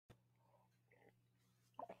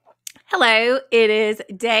Hello, it is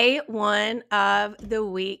day one of the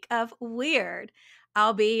week of weird.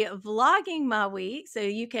 I'll be vlogging my week so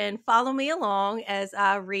you can follow me along as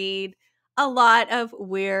I read a lot of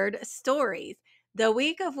weird stories. The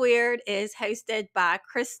week of weird is hosted by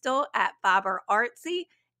Crystal at Fiber Artsy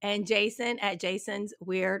and Jason at Jason's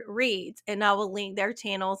Weird Reads, and I will link their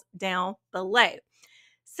channels down below.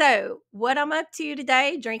 So, what I'm up to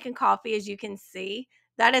today, drinking coffee, as you can see.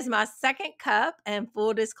 That is my second cup. And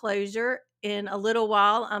full disclosure, in a little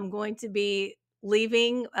while, I'm going to be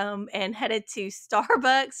leaving and headed to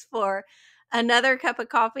Starbucks for another cup of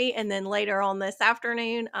coffee. And then later on this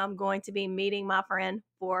afternoon, I'm going to be meeting my friend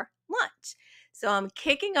for lunch. So, I'm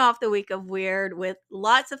kicking off the week of weird with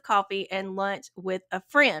lots of coffee and lunch with a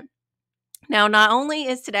friend. Now, not only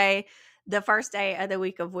is today the first day of the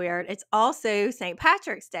week of weird, it's also St.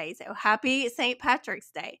 Patrick's Day. So happy St.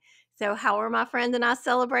 Patrick's Day. So, how are my friends and I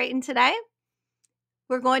celebrating today?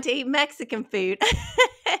 We're going to eat Mexican food.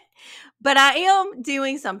 But I am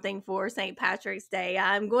doing something for St. Patrick's Day.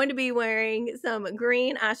 I'm going to be wearing some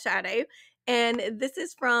green eyeshadow. And this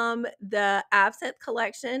is from the Absinthe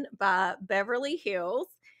collection by Beverly Hills.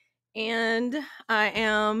 And I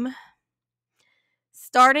am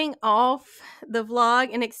starting off the vlog,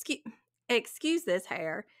 and excuse this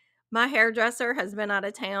hair. My hairdresser has been out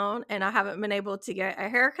of town and I haven't been able to get a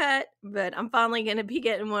haircut, but I'm finally going to be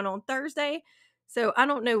getting one on Thursday. So I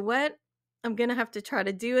don't know what I'm going to have to try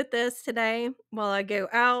to do with this today while I go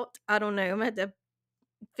out. I don't know. I'm going to have to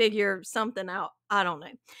figure something out. I don't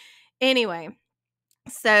know. Anyway,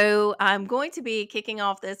 so I'm going to be kicking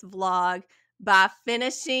off this vlog by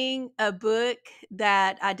finishing a book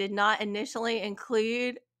that I did not initially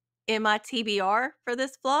include in my TBR for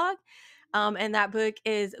this vlog. And that book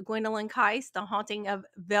is Gwendolyn Keiss, The Haunting of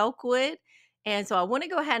Velkwood. And so I want to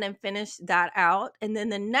go ahead and finish that out. And then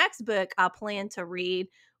the next book I plan to read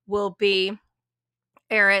will be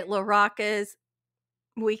Eric LaRocca's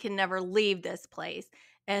We Can Never Leave This Place.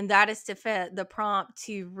 And that is to fit the prompt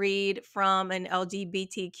to read from an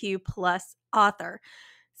LGBTQ plus author.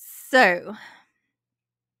 So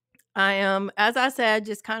I am, as I said,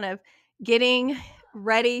 just kind of getting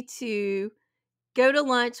ready to go to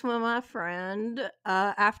lunch with my friend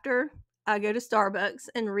after I go to Starbucks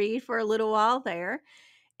and read for a little while there.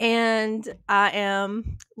 And I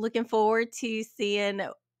am looking forward to seeing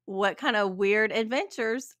what kind of weird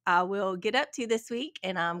adventures I will get up to this week.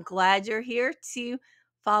 And I'm glad you're here to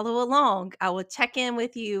follow along. I will check in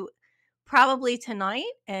with you probably tonight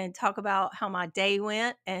and talk about how my day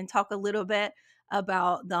went and talk a little bit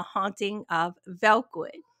about the haunting of Velkwood.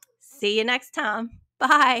 See you next time.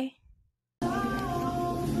 Bye.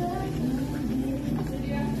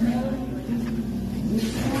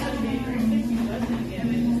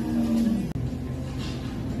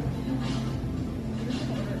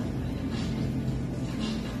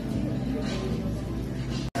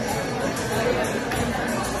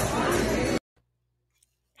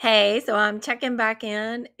 Hey, so I'm checking back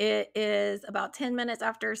in. It is about 10 minutes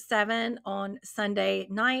after 7 on Sunday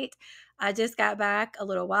night. I just got back a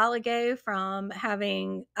little while ago from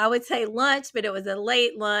having, I would say lunch, but it was a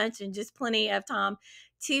late lunch and just plenty of time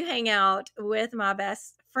to hang out with my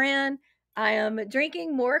best friend. I am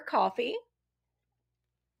drinking more coffee.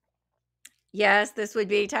 Yes, this would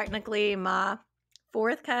be technically my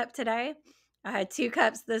fourth cup today. I had 2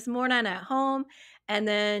 cups this morning at home. And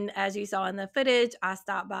then, as you saw in the footage, I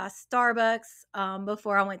stopped by Starbucks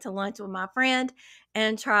before I went to lunch with my friend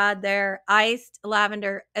and tried their iced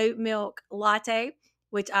lavender oat milk latte,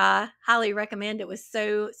 which I highly recommend. It was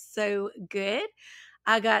so good.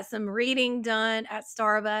 I got some reading done at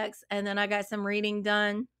Starbucks, and then I got some reading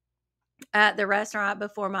done at the restaurant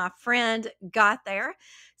before my friend got there.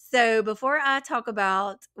 So before I talk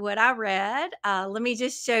about what I read, let me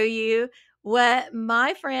just show you what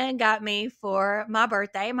my friend got me for my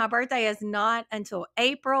birthday. My birthday is not until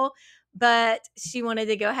April, but she wanted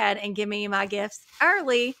to go ahead and give me my gifts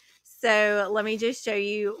early. So let me just show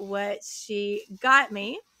you what she got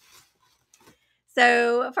me.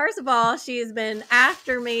 So, first of all, she has been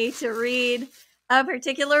after me to read a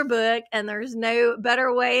particular book, and there's no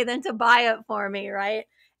better way than to buy it for me, right?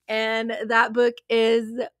 And that book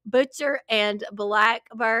is Butcher and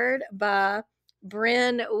Blackbird by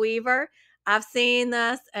Bryn Weaver. I've seen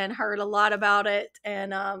this and heard a lot about it.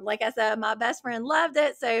 And like I said, my best friend loved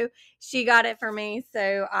it. So she got it for me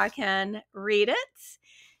so I can read it.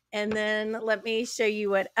 And then let me show you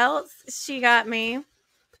what else she got me.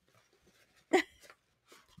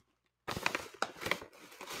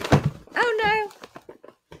 Oh no.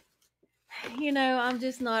 I'm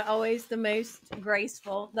just not always the most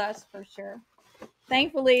graceful, that's for sure.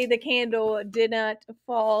 Thankfully, the candle did not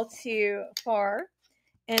fall too far,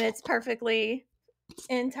 and it's perfectly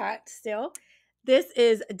intact still. This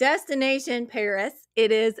is Destination Paris.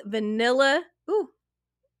 It is vanilla. Ooh,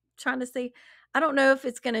 trying to see. I don't know if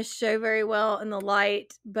it's going to show very well in the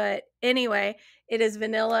light, but anyway, it is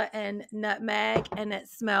vanilla and nutmeg, and it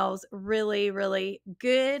smells really, really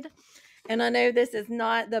good. And I know this is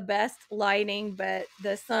not the best lighting, but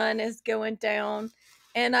the sun is going down,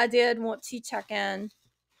 and I did want to check in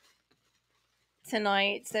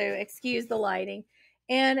tonight, so excuse the lighting.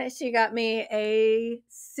 And she got me a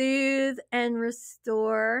Soothe and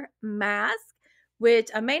Restore mask, which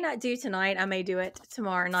I may not do tonight. I may do it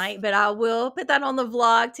tomorrow night, but I will put that on the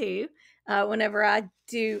vlog too whenever I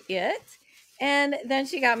do it. And then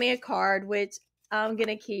she got me a card, which I'm going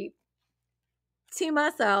to keep to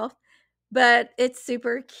myself, but it's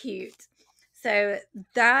super cute. So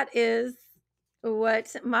that is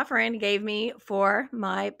what my friend gave me for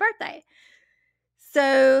my birthday.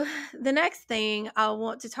 So the next thing I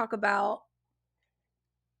want to talk about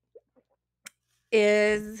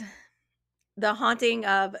is The Haunting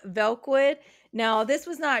of Velkwood. Now, this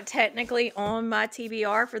was not technically on my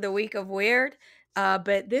TBR for the week of weird,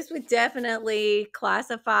 but this would definitely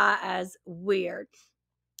classify as weird.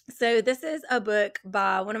 So this is a book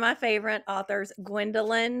by one of my favorite authors,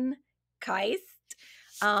 Gwendolyn Keist.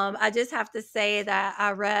 I just have to say that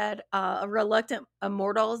I read Reluctant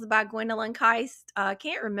Immortals by Gwendolyn Keist. I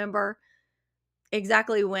can't remember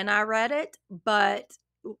exactly when I read it, but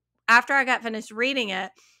after I got finished reading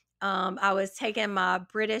it, I was taking my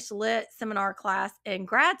British Lit seminar class in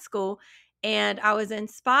grad school, and I was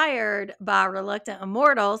inspired by Reluctant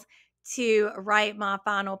Immortals to write my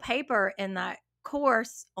final paper in that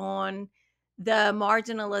course on the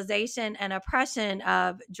marginalization and oppression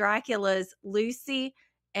of Dracula's Lucy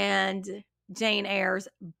and Jane Eyre's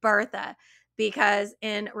Bertha. Because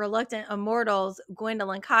in Reluctant Immortals,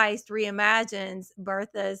 Gwendolyn Keist reimagines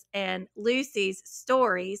Bertha's and Lucy's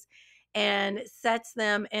stories and sets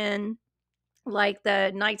them in like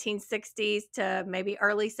the 1960s to maybe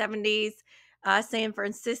early 70s San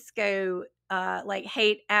Francisco, like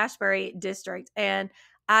Haight Ashbury district. And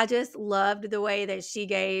I just loved the way that she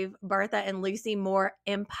gave Bertha and Lucy more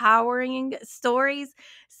empowering stories.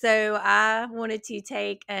 So I wanted to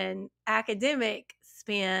take an academic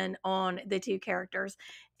spin on the two characters.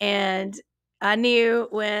 And I knew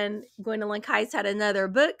when Gwendolyn Keist had another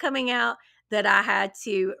book coming out that I had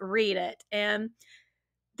to read it. And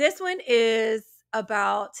this one is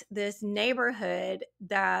about this neighborhood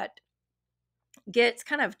that gets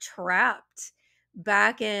kind of trapped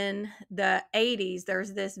back in the 80s.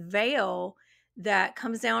 There's this veil that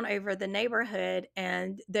comes down over the neighborhood,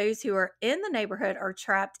 and those who are in the neighborhood are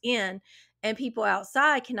trapped in, and people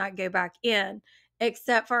outside cannot go back in,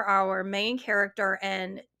 except for our main character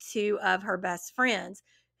and two of her best friends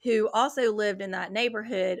who also lived in that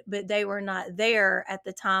neighborhood, but they were not there at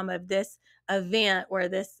the time of this event where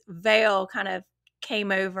this veil kind of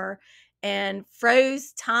came over and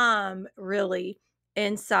froze time really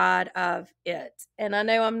inside of it. And I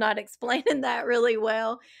know I'm not explaining that really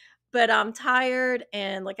well, but I'm tired,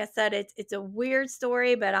 and like I said, it's a weird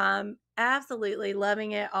story, but I'm absolutely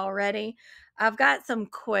loving it already. I've got some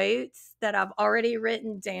quotes that I've already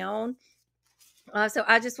written down, so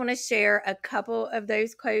I just want to share a couple of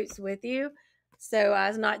those quotes with you, so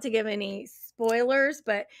as not to give any spoilers.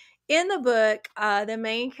 But in the book, the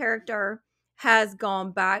main character has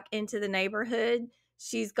gone back into the neighborhood.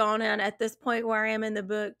 She's gone in at this point where I am in the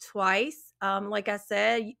book twice. Like I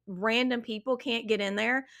said, random people can't get in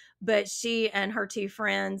there, but she and her two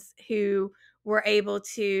friends who were able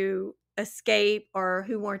to escape or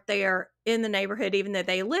who weren't there in the neighborhood, even though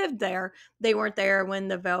they lived there, they weren't there when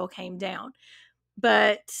the veil came down.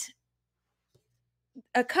 But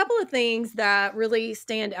a couple of things that really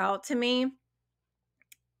stand out to me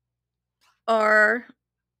are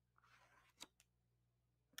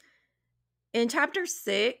in chapter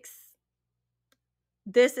 6.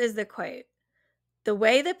 This is the quote: "The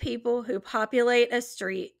way the people who populate a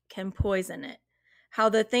street can poison it, how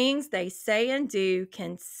the things they say and do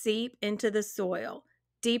can seep into the soil,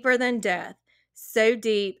 deeper than death, so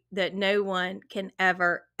deep that no one can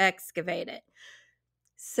ever excavate it."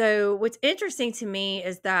 So, what's interesting to me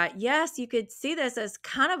is that, yes, you could see this as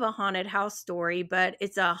kind of a haunted house story, but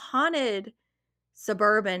it's a haunted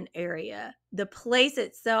suburban area. The place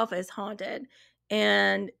itself is haunted.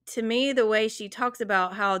 And to me, the way she talks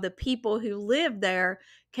about how the people who live there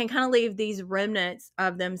can kind of leave these remnants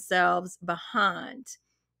of themselves behind.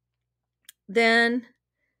 Then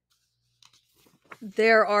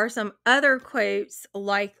there are some other quotes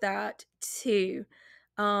like that too.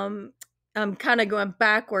 I'm kind of going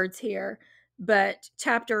backwards here, but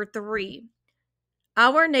chapter 3.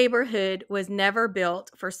 Our neighborhood was never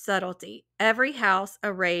built for subtlety. Every house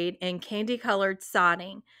arrayed in candy colored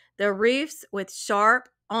siding, the roofs with sharp,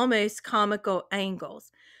 almost comical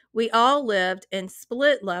angles. We all lived in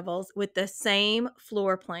split levels with the same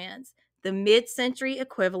floor plans, the mid century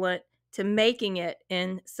equivalent to making it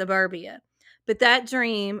in suburbia. But that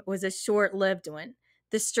dream was a short lived one.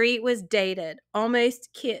 The street was dated, almost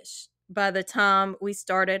kitsch, by the time we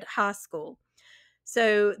started high school.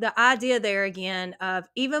 So the idea there again of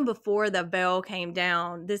even before the bell came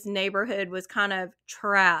down, this neighborhood was kind of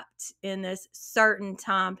trapped in this certain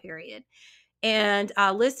time period. And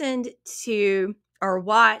I listened to, or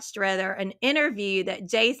watched rather, an interview that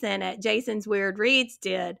Jason at Jason's Weird Reads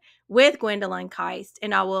did with Gwendolyn Keist.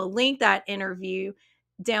 And I will link that interview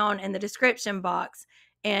down in the description box.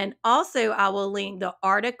 And also I will link the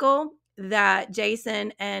article that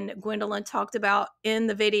Jason and Gwendolyn talked about in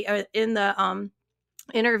the video, in the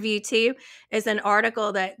interview too, is an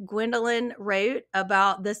article that Gwendolyn wrote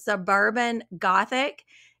about the suburban Gothic.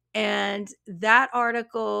 And that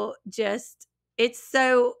article just, it's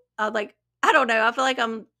so like, I don't know, I feel like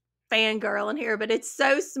I'm fangirling here, but it's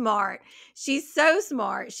so smart. She's so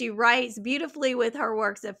smart. She writes beautifully with her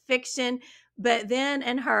works of fiction, but then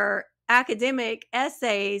in her academic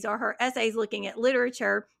essays or her essays looking at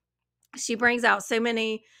literature, she brings out so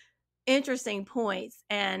many interesting points,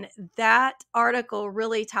 and that article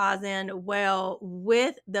really ties in well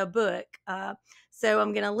with the book. So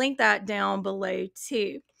I'm going to link that down below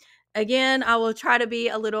too. Again, I will try to be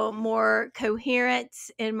a little more coherent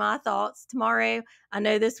in my thoughts tomorrow. I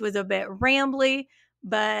know this was a bit rambly,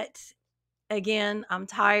 but again, I'm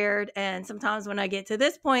tired, and sometimes when I get to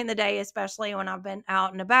this point in the day, especially when I've been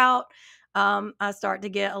out and about, I start to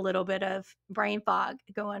get a little bit of brain fog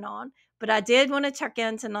going on. But I did want to check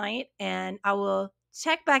in tonight, and I will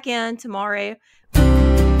check back in tomorrow.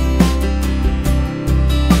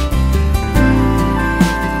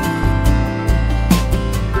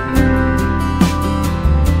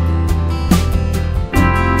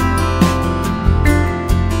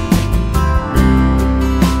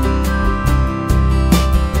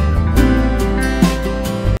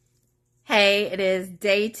 Hey, it is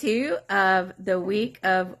day 2 of the week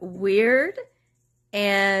of Weird,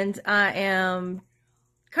 and I am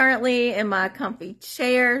currently in my comfy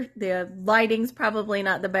chair. The lighting's probably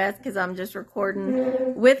not the best because I'm just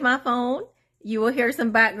recording with my phone. You will hear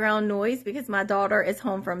some background noise because my daughter is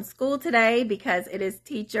home from school today because it is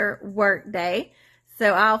teacher work day.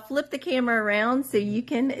 So I'll flip the camera around so you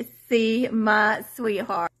can see my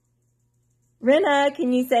sweetheart. Renna,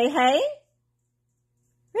 can you say hey?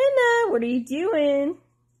 Renna, what are you doing?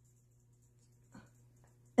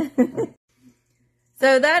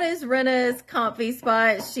 So that is Renna's comfy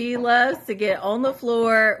spot. She loves to get on the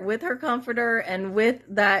floor with her comforter and with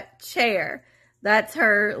that chair. That's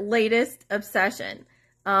her latest obsession.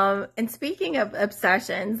 And speaking of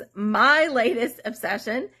obsessions, my latest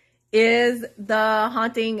obsession is The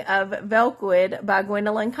Haunting of Velkwood by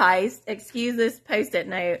Gwendolyn Keist. Excuse this post-it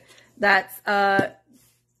note. That's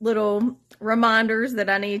little reminders that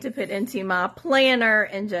I need to put into my planner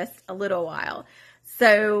in just a little while.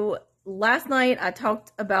 So last night I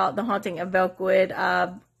talked about The Haunting of Velkwood.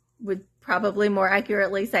 I would probably more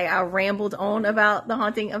accurately say I rambled on about The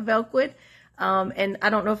Haunting of Velkwood. And I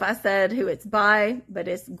don't know if I said who it's by, but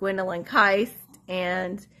it's Gwendolyn Keist.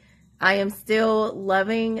 And I am still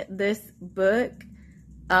loving this book.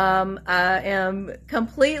 I am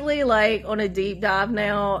completely like on a deep dive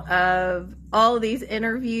now of all of these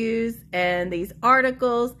interviews and these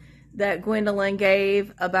articles that Gwendolyn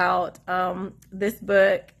gave about this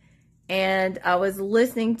book. And I was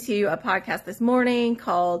listening to a podcast this morning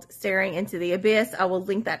called Staring into the Abyss. I will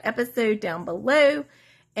link that episode down below.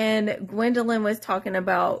 And Gwendolyn was talking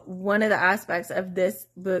about one of the aspects of this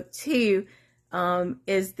book too,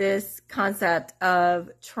 is this concept of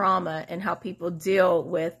trauma and how people deal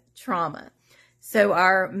with trauma. So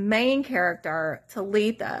our main character,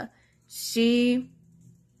 Talitha, she,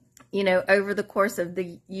 over the course of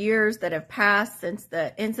the years that have passed since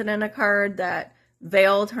the incident occurred that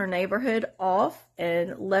veiled her neighborhood off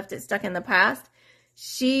and left it stuck in the past,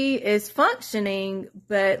 she is functioning,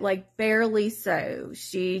 but like barely so.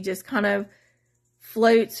 She just kind of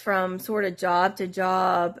floats from sort of job to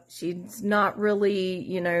job. She's not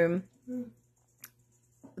really,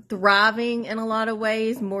 thriving in a lot of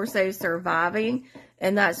ways, more so surviving.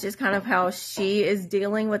 And that's just kind of how she is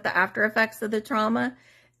dealing with the after effects of the trauma.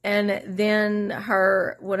 And then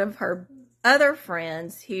one of her other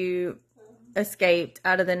friends who escaped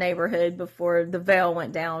out of the neighborhood before the veil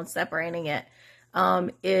went down, separating it,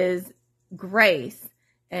 is Grace.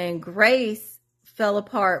 And Grace fell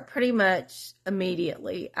apart pretty much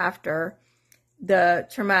immediately after the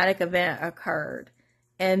traumatic event occurred.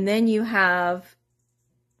 And then you have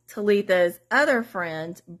Talitha's other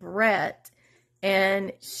friend, Brett,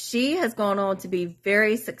 and she has gone on to be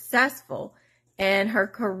very successful. And her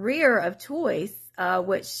career of choice,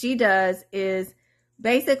 what she does is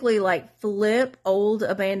basically like flip old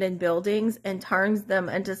abandoned buildings and turns them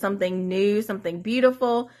into something new, something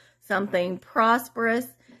beautiful, something prosperous.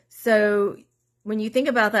 So when you think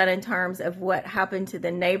about that in terms of what happened to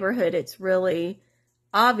the neighborhood, it's really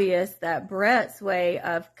obvious that Brett's way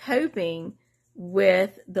of coping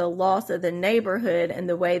with the loss of the neighborhood and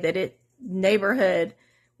the way that neighborhood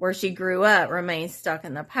where she grew up remains stuck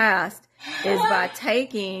in the past is by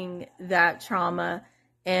taking that trauma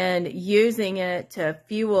and using it to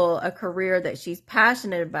fuel a career that she's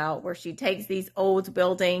passionate about, where she takes these old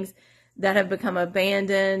buildings that have become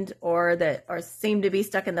abandoned or seem to be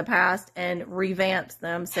stuck in the past and revamps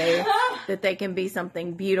them so that they can be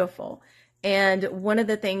something beautiful. And one of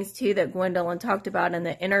the things too that Gwendolyn talked about in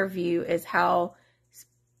the interview is how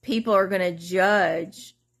people are going to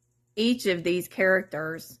judge each of these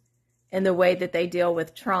characters in the way that they deal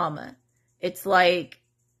with trauma. It's like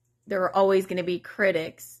there are always going to be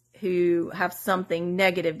critics who have something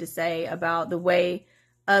negative to say about the way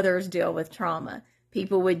others deal with trauma.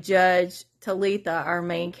 People would judge Talitha, our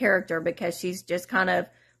main character, because she's just kind of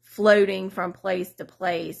floating from place to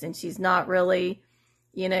place and she's not really,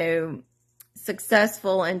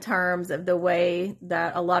 successful in terms of the way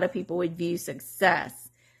that a lot of people would view success.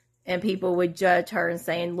 And people would judge her and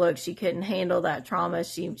saying, look, she couldn't handle that trauma.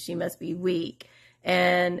 She must be weak.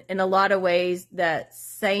 And in a lot of ways, that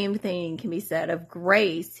same thing can be said of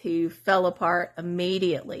Grace, who fell apart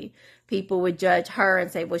immediately. People would judge her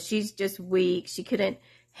and say, well, she's just weak. She couldn't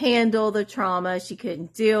handle the trauma. She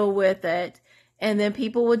couldn't deal with it. And then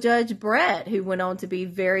people would judge Brett, who went on to be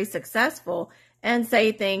very successful, and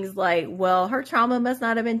say things like, well, her trauma must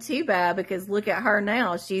not have been too bad because look at her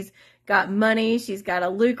now. She's got money. She's got a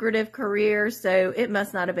lucrative career. So it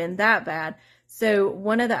must not have been that bad. So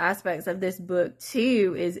one of the aspects of this book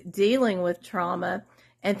too is dealing with trauma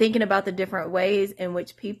and thinking about the different ways in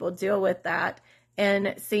which people deal with that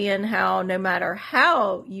and seeing how no matter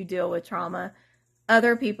how you deal with trauma,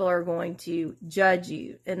 other people are going to judge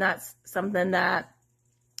you. And that's something that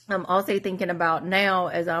I'm also thinking about now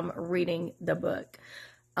as I'm reading the book.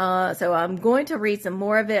 So I'm going to read some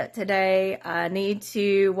more of it today. I need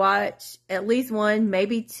to watch at least one,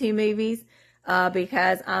 maybe two movies,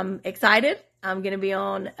 because I'm excited. I'm going to be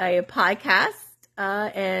on a podcast,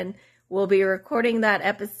 and we'll be recording that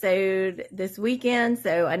episode this weekend.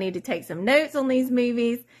 So I need to take some notes on these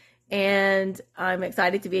movies, and I'm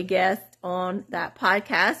excited to be a guest on that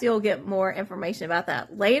podcast. You'll get more information about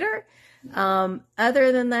that later.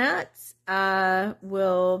 Other than that, I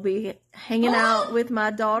will be hanging out with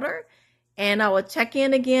my daughter, and I will check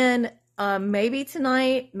in again, maybe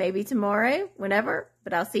tonight, maybe tomorrow, whenever,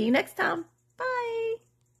 but I'll see you next time. Bye.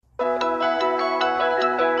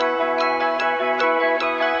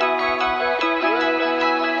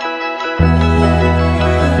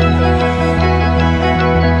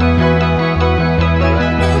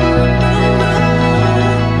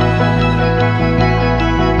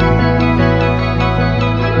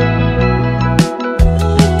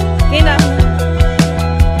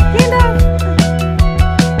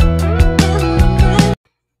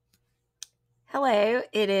 Hello,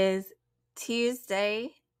 it is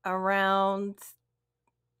Tuesday around,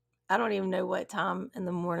 I don't even know what time in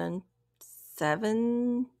the morning,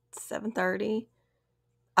 7:30.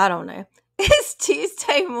 I don't know. It's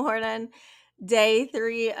Tuesday morning, day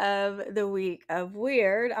 3 of the week of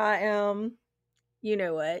weird. I am,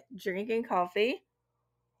 drinking coffee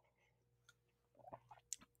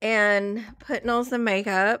and putting on some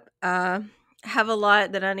makeup. Have a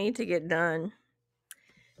lot that I need to get done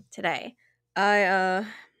today. I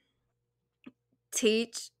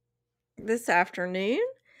teach this afternoon,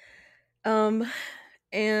 and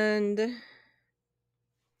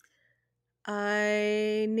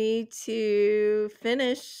I need to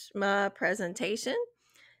finish my presentation.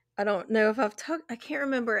 I don't know if I can't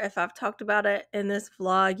remember if I've talked about it in this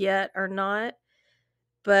vlog yet or not,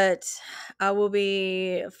 but I will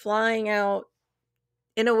be flying out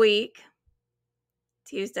in a week,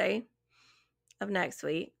 Tuesday of next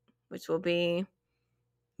week, which will be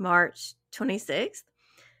March 26th,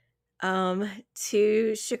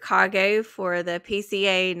 to Chicago for the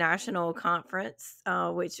PCA National Conference,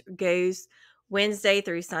 which goes Wednesday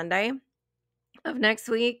through Sunday of next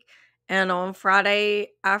week. And on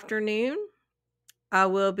Friday afternoon, I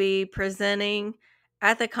will be presenting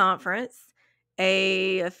at the conference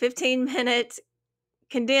a 15-minute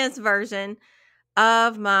condensed version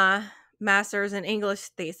of my master's in English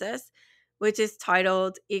thesis, which is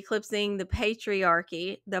titled Eclipsing the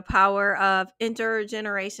Patriarchy, the Power of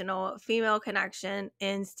Intergenerational Female Connection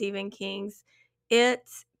in Stephen King's It,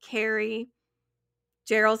 Carrie,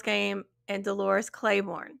 Gerald's Game, and Dolores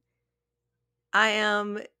Claiborne. I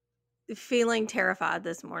am feeling terrified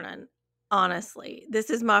this morning, honestly. This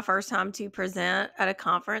is my first time to present at a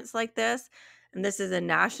conference like this, and this is a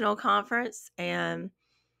national conference, and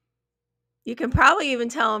you can probably even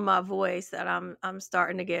tell in my voice that I'm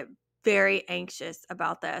starting to get very anxious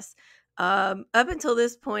about this. Up until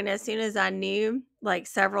this point, as soon as I knew, like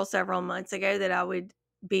several months ago, that I would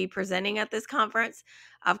be presenting at this conference,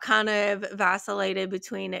 I've kind of vacillated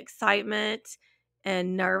between excitement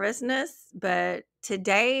and nervousness. But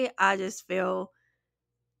today, I just feel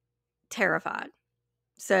terrified.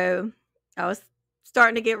 So I was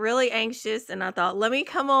starting to get really anxious, and I thought, let me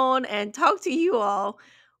come on and talk to you all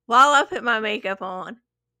while I put my makeup on,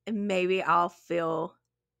 and maybe I'll feel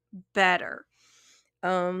better.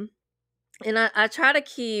 And I try to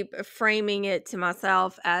keep framing it to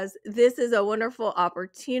myself as this is a wonderful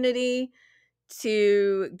opportunity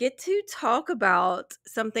to get to talk about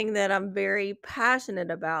something that I'm very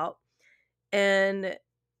passionate about. And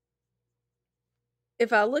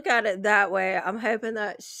if I look at it that way, I'm hoping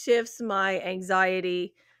that shifts my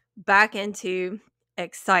anxiety back into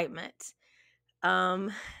excitement.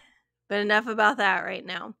 Um, but enough about that right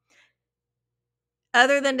now.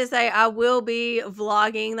 Other than to say, I will be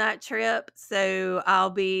vlogging that trip. So I'll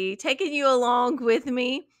be taking you along with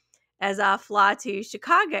me as I fly to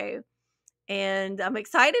Chicago. And I'm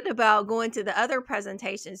excited about going to the other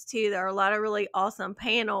presentations too. There are a lot of really awesome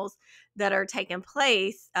panels that are taking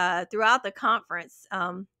place throughout the conference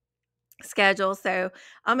schedule. So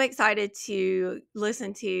I'm excited to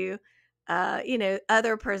listen to,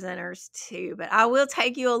 other presenters too. But I will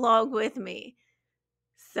take you along with me.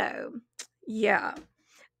 So, yeah.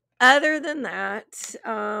 Other than that,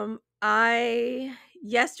 I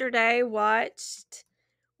yesterday watched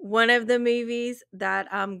one of the movies that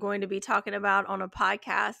I'm going to be talking about on a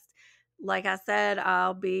podcast. Like I said,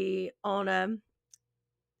 I'll be on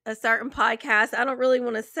a certain podcast. I don't really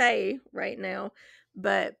want to say right now,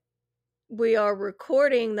 but we are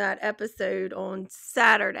recording that episode on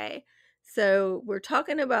Saturday. So we're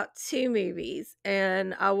talking about two movies,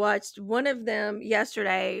 and I watched one of them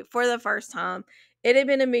yesterday for the first time. It had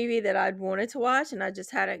been a movie that I'd wanted to watch, and I just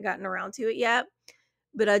hadn't gotten around to it yet.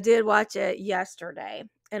 But I did watch it yesterday,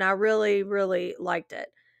 and I really, really liked it.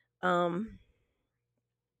 And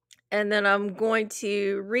then I'm going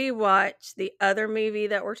to rewatch the other movie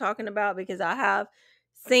that we're talking about because I have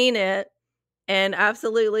seen it and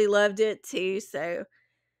absolutely loved it too. So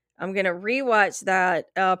I'm going to rewatch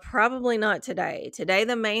that. Probably not today. Today,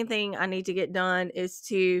 the main thing I need to get done is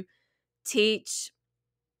to teach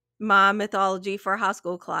my mythology for high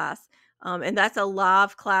school class. And that's a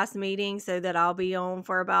live class meeting, so that I'll be on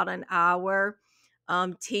for about an hour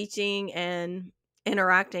teaching and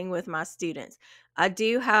interacting with my students. I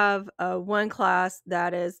do have one class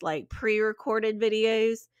that is like pre-recorded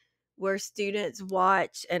videos where students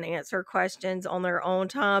watch and answer questions on their own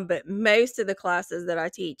time, but most of the classes that I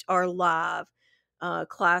teach are live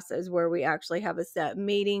classes where we actually have a set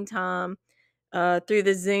meeting time through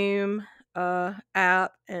the Zoom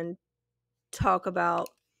app and talk about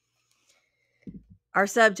our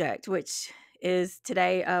subject, which is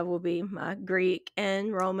today will be my Greek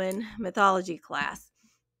and Roman mythology class.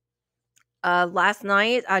 Last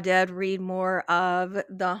night, I did read more of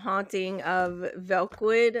The Haunting of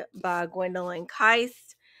Velkwood by Gwendolyn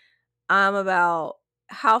Keist. I'm about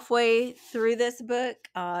halfway through this book,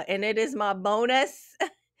 and it is my bonus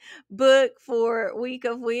book for Week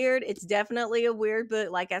of Weird. It's definitely a weird book,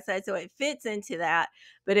 like I said, so it fits into that,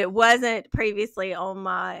 but it wasn't previously on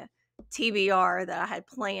my TBR that I had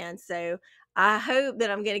planned. So I hope that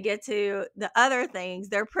I'm going to get to the other things.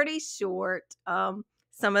 They're pretty short,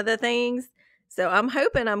 some of the things. So I'm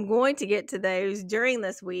hoping I'm going to get to those during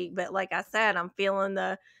this week. But like I said, I'm feeling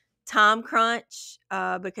the time crunch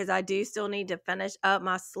because I do still need to finish up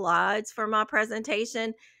my slides for my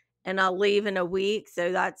presentation, and I'll leave in a week.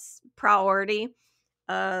 So that's priority.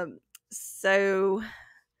 So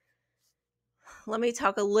let me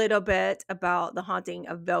talk a little bit about The Haunting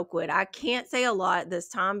of Velkwood. I can't say a lot this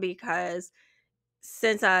time because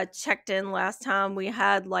since I checked in last time, we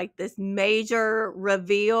had like this major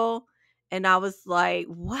reveal, and I was like,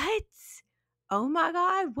 what? Oh my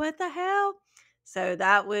God, what the hell? So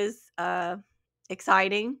that was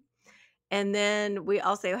exciting. And then we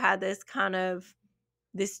also had this kind of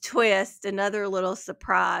this twist, another little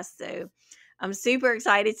surprise. So I'm super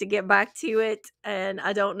excited to get back to it. And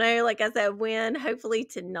I don't know, like I said, when, hopefully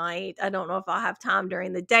tonight. I don't know if I'll have time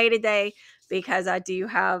during the day today because I do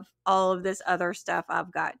have all of this other stuff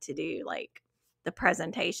I've got to do, like the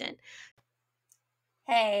presentation.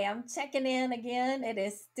 Hey, I'm checking in again. It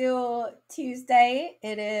is still Tuesday.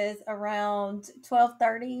 It is around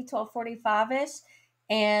 12:30, 12:45ish.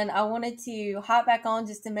 And I wanted to hop back on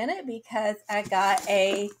just a minute because I got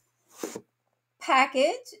a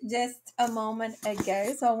package just a moment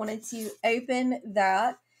ago. So I wanted to open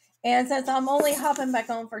that. And since I'm only hopping back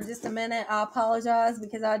on for just a minute, I apologize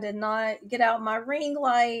because I did not get out my ring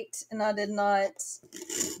light and I did not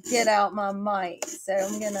get out my mic. So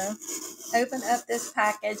I'm going to open up this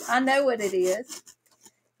package. I know what it is,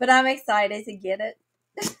 but I'm excited to get it.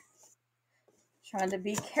 Trying to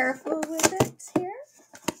be careful with it here.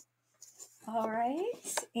 All right.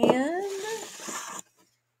 And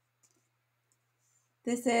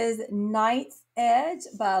this is Knight's Edge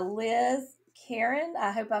by Liz Karen.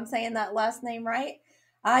 I hope I'm saying that last name right.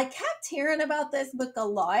 I kept hearing about this book a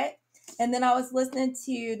lot. And then I was listening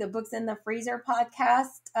to the Books in the Freezer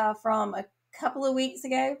podcast from a couple of weeks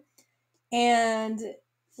ago. And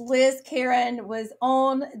Liz Karen was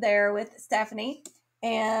on there with Stephanie.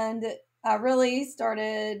 And I really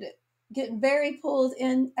started getting very pulled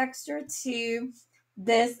in extra to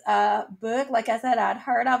this book. Like I said, I'd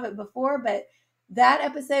heard of it before, but that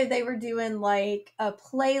episode, they were doing like a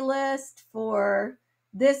playlist for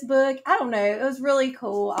this book. I don't know. It was really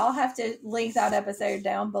cool. I'll have to link that episode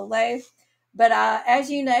down below. But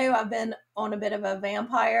as you know, I've been on a bit of a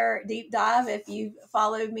vampire deep dive. If you've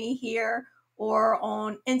followed me here or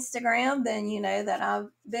on Instagram, then you know that I've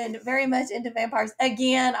been very much into vampires.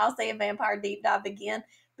 Again, I'll say a vampire deep dive again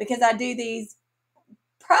because I do these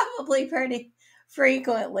probably pretty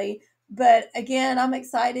frequently. But again, I'm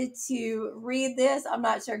excited to read this. I'm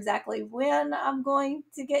not sure exactly when I'm going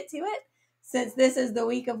to get to it. Since this is the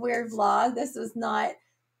Week of Weird vlog, this was not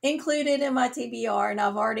included in my TBR, and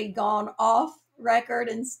I've already gone off record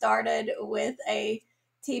and started with a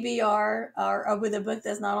TBR or with a book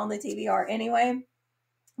that's not on the TBR anyway.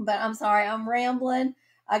 But I'm sorry, I'm rambling.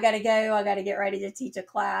 I got to go. I got to get ready to teach a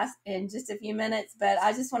class in just a few minutes. But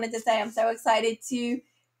I just wanted to say I'm so excited to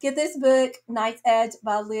get this book, Knight's Edge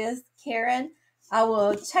by Liz Karen. I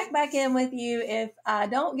will check back in with you. If I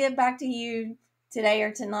don't get back to you today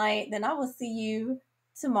or tonight, then I will see you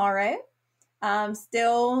tomorrow. I'm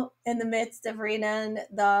still in the midst of reading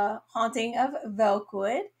The Haunting of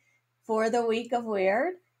Velkwood for the Week of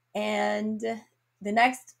Weird. And the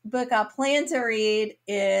next book I plan to read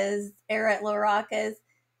is Eric LaRocca's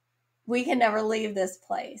We Can Never Leave This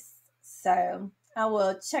Place. So I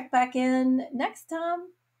will check back in next time.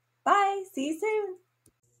 Bye. See you soon.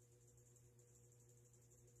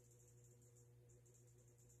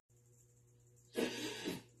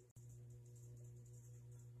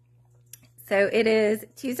 So it is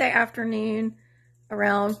Tuesday afternoon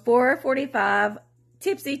around 4:45.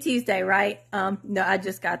 Tipsy Tuesday, right? No, I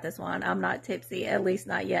just got this one. I'm not tipsy, at least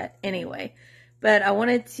not yet anyway. But I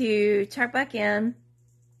wanted to check back in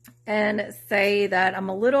and say that I'm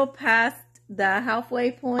a little past the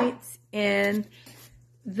halfway point in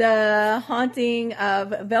The Haunting of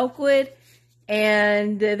Velkwood.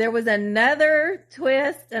 And there was another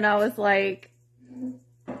twist, and I was like,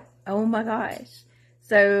 oh my gosh.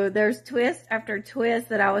 So there's twist after twist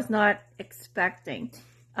that I was not expecting.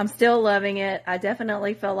 I'm still loving it. I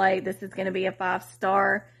definitely feel like this is going to be a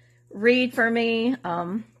 5-star read for me.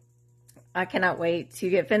 I cannot wait to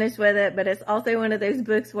get finished with it, but it's also one of those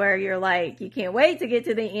books where you're like, you can't wait to get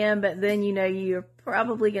to the end, but then you know you're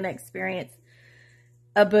probably going to experience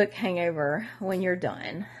a book hangover when you're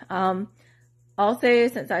done. Also,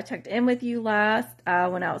 since I checked in with you last, I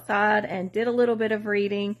went outside and did a little bit of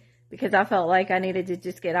reading because I felt like I needed to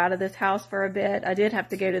just get out of this house for a bit. I did have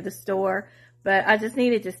to go to the store, but I just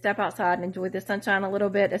needed to step outside and enjoy the sunshine a little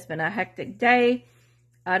bit. It's been a hectic day.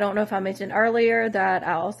 I don't know if I mentioned earlier that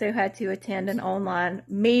I also had to attend an online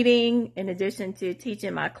meeting in addition to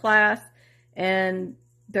teaching my class. And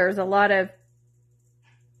there's a lot of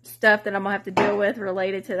stuff that I'm going to have to deal with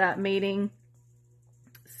related to that meeting.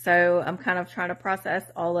 So I'm kind of trying to process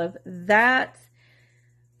all of that.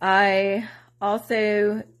 I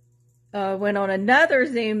also went on another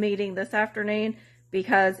Zoom meeting this afternoon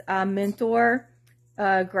because I mentor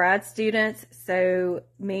grad students. So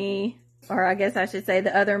me, or I guess I should say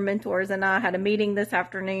the other mentors and I had a meeting this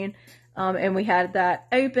afternoon, and we had that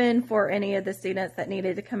open for any of the students that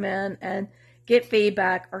needed to come in and get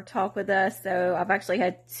feedback or talk with us. So I've actually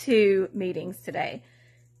had 2 meetings today.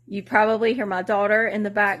 You probably hear my daughter in the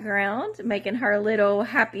background making her little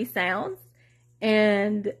happy sounds.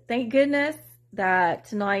 And thank goodness that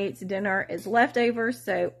tonight's dinner is leftovers,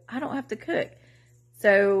 so I don't have to cook.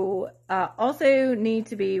 So I also need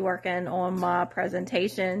to be working on my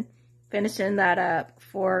presentation, finishing that up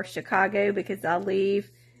for Chicago because I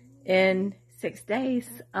leave in 6 days.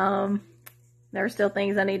 There are still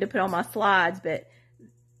things I need to put on my slides, but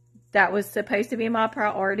that was supposed to be my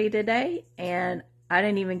priority today, and I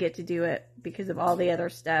didn't even get to do it because of all the other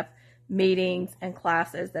stuff, meetings and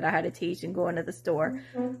classes that I had to teach and going to the store.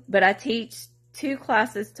 But I teach 2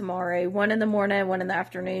 classes tomorrow, one in the morning, one in the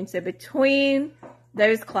afternoon. So between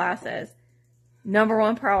those classes, number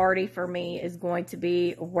one priority for me is going to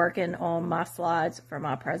be working on my slides for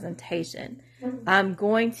my presentation. I'm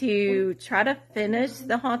going to try to finish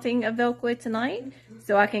The Haunting of Velkwood tonight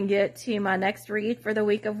so I can get to my next read for the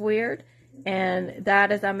week of Weird. And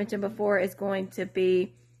that, as I mentioned before, is going to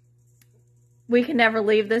be We Can Never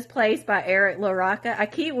Leave This Place by Eric LaRocca. I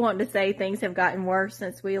keep wanting to say things have gotten worse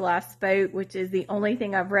since we last spoke, which is the only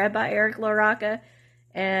thing I've read by Eric LaRocca.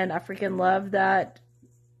 And I freaking love that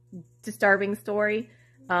disturbing story.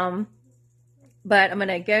 But I'm going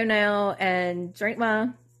to go now and drink my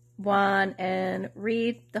wine and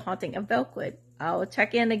read The Haunting of Velkwood. I'll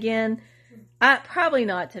check in again. Probably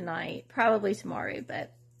not tonight, probably tomorrow,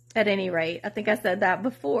 but at any rate, I think I said that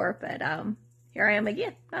before, but here I am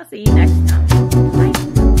again. I'll see you next time. Bye.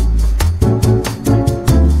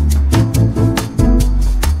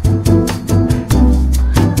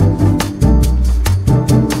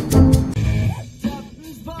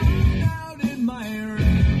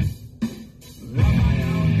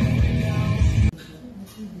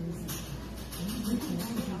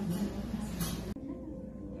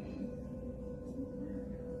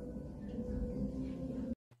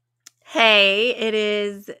 Hey, it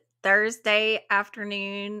is Thursday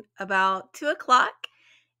afternoon, about 2 o'clock,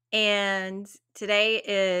 and today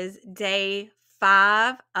is day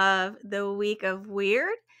 5 of the week of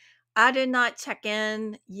Weird. I did not check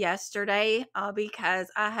in yesterday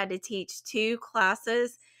because I had to teach 2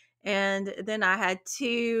 classes, and then I had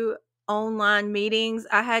 2 online meetings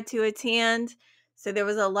I had to attend, so there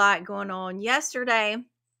was a lot going on yesterday,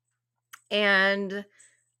 and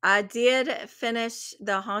I did finish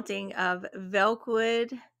The Haunting of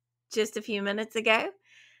Velkwood just a few minutes ago.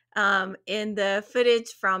 In the footage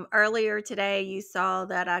from earlier today, you saw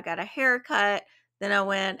that I got a haircut. Then I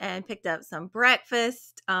went and picked up some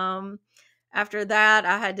breakfast. After that,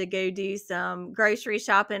 I had to go do some grocery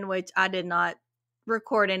shopping, which I did not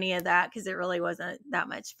record any of that because it really wasn't that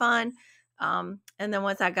much fun. And then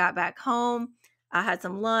once I got back home, I had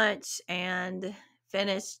some lunch and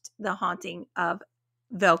finished The Haunting of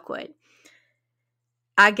Velkwood.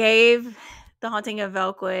 I gave The Haunting of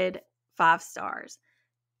Velkwood 5 stars.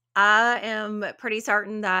 I am pretty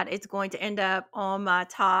certain that it's going to end up on my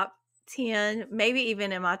top 10, maybe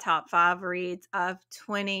even in my top 5 reads of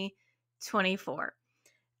 2024.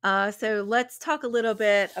 So let's talk a little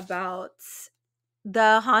bit about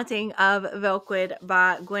The Haunting of Velkwood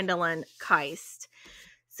by Gwendolyn Keist.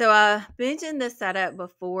 So I mentioned the setup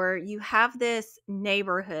before. You have this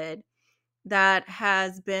neighborhood that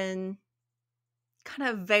has been kind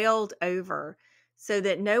of veiled over so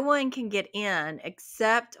that no one can get in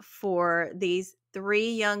except for these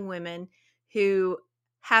 3 young women who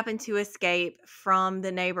happened to escape from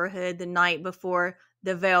the neighborhood the night before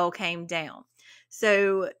the veil came down.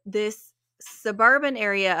 So this suburban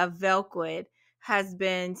area of Velkwood has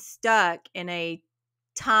been stuck in a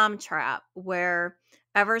time trap where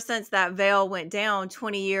ever since that veil went down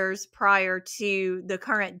 20 years prior to the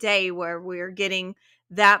current day where we're getting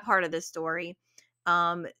that part of the story,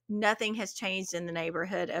 nothing has changed in the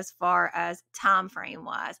neighborhood as far as time frame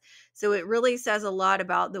wise. So it really says a lot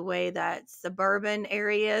about the way that suburban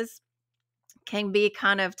areas can be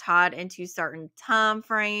kind of tied into certain time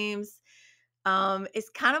frames. It's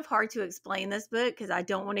kind of hard to explain this book because I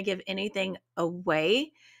don't want to give anything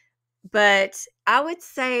away. But I would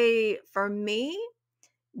say for me,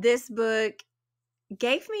 this book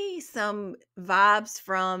gave me some vibes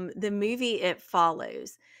from the movie It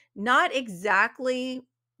Follows. Not exactly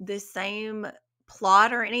the same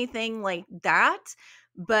plot or anything like that,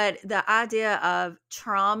 but the idea of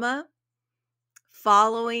trauma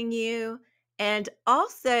following you, and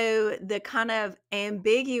also the kind of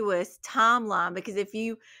ambiguous timeline, because if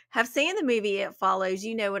you have seen the movie It Follows,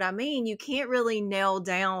 you know what I mean. You can't really nail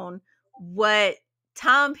down what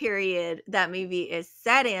time period that movie is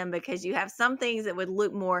set in because you have some things that would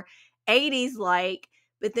look more 80s like,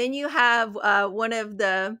 but then you have one of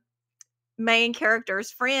the main character's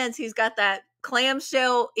friends who's got that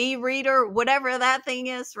clamshell e-reader, whatever that thing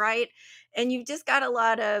is, right? And you've just got a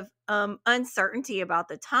lot of uncertainty about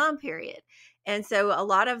the time period. And so a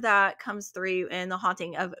lot of that comes through in The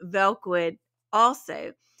Haunting of Velkwood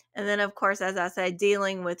also. And then, of course, as I said,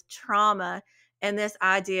 dealing with trauma and this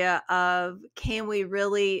idea of, can we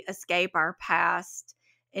really escape our past?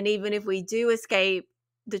 And even if we do escape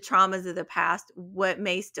the traumas of the past, what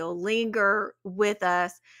may still linger with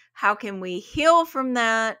us? How can we heal from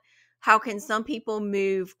that? How can some people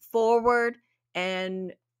move forward?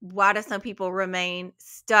 And why do some people remain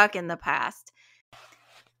stuck in the past?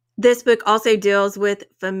 This book also deals with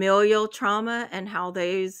familial trauma and how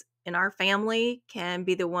those in our family can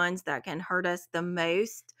be the ones that can hurt us the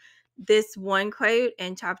most. This one quote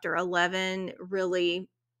in chapter 11 really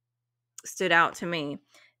stood out to me.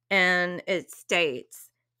 And it states,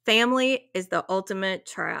 "Family is the ultimate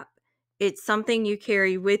trap. It's something you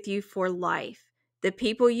carry with you for life, the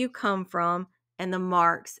people you come from, and the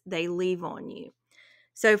marks they leave on you."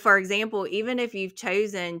 So, for example, even if you've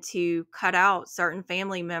chosen to cut out certain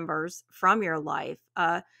family members from your life,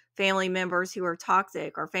 family members who are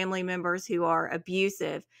toxic or family members who are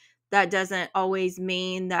abusive, that doesn't always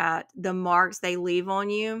mean that the marks they leave on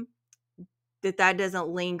you, that doesn't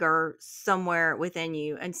linger somewhere within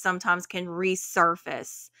you, and sometimes can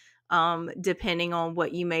resurface depending on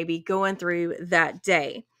what you may be going through that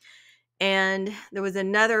day. And there was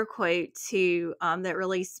another quote too that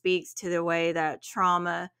really speaks to the way that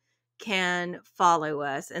trauma can follow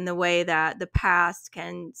us and the way that the past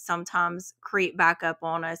can sometimes creep back up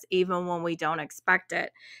on us even when we don't expect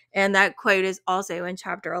it. And that quote is also in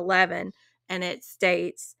chapter 11, and it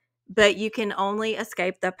states, "But you can only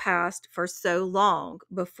escape the past for so long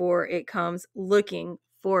before it comes looking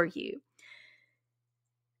for you."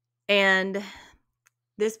 And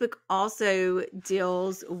this book also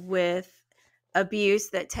deals with abuse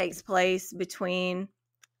that takes place between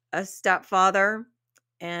a stepfather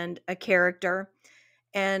and a character,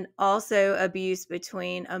 and also abuse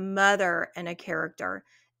between a mother and a character.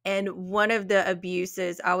 And one of the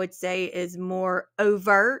abuses I would say is more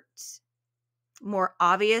overt, more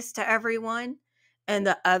obvious to everyone. And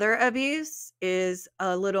the other abuse is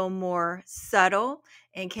a little more subtle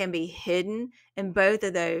and can be hidden. And both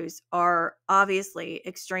of those are obviously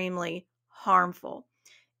extremely harmful.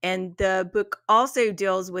 And the book also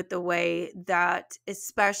deals with the way that,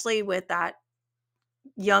 especially with that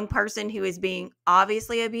young person who is being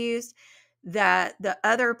obviously abused, that the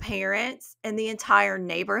other parents and the entire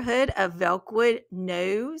neighborhood of Velkwood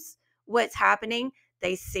knows what's happening.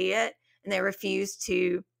 They see it and they refuse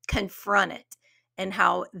to confront it. And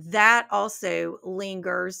how that also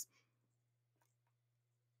lingers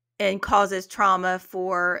and causes trauma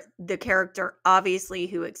for the character, obviously,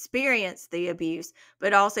 who experienced the abuse,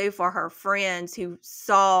 but also for her friends who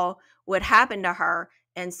saw what happened to her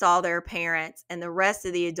and saw their parents and the rest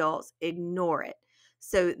of the adults ignore it.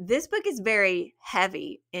 So this book is very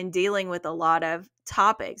heavy in dealing with a lot of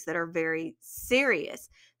topics that are very serious.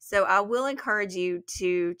 So I will encourage you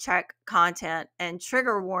to check content and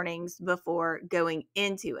trigger warnings before going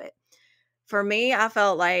into it. For me, I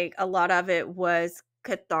felt like a lot of it was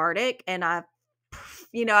cathartic, and I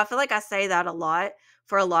feel like I say that a lot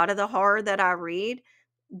for a lot of the horror that I read,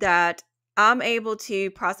 that I'm able to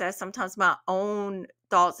process sometimes my own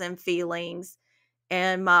thoughts and feelings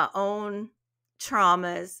and my own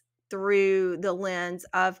traumas through the lens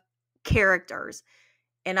of characters.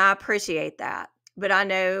 And I appreciate that. But I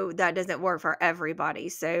know that doesn't work for everybody.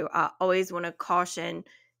 So I always want to caution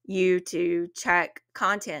you to check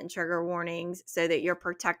content and trigger warnings so that you're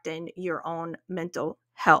protecting your own mental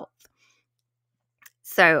health.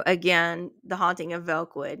 So again, The Haunting of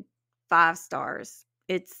Velkwood, 5 stars.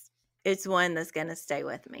 It's one that's going to stay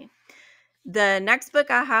with me. The next book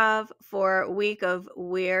I have for Week of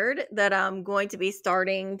Weird that I'm going to be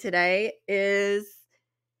starting today is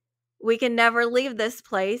We Can Never Leave This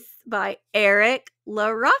Place by Eric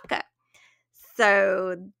LaRocca.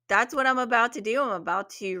 So that's what I'm about to do. I'm about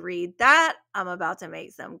to read that. I'm about to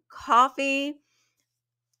make some coffee.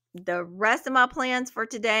 The rest of my plans for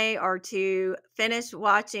today are to finish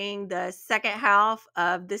watching the second half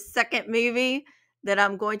of the second movie that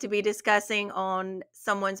I'm going to be discussing on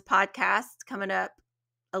someone's podcast coming up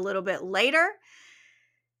a little bit later.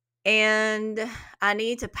 And I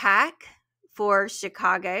need to pack for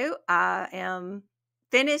Chicago. I am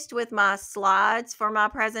finished with my slides for my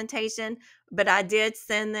presentation, but I did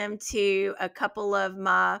send them to a couple of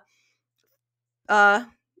my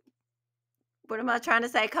what am I trying to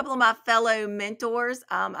say? A couple of my fellow mentors.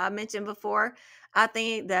 I mentioned before, I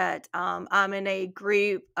think that I'm in a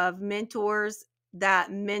group of mentors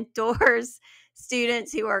that mentors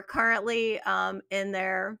students who are currently in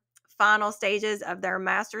their final stages of their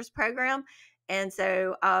master's program. And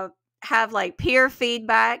so I have like peer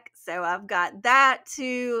feedback. So I've got that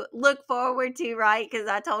to look forward to, right? Because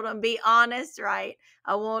I told them be honest, right?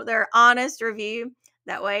 I want their honest review.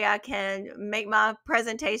 That way I can make my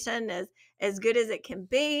presentation as good as it can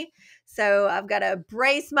be. So I've got to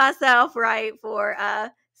brace myself, right, for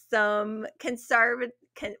some conservative,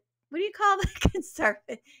 what do you call that?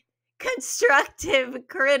 Conservative, constructive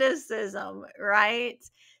criticism, right?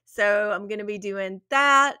 So I'm going to be doing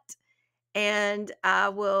that. And I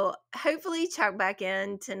will hopefully check back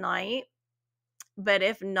in tonight. But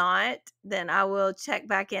if not, then I will check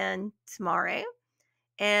back in tomorrow.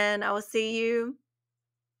 And I will see you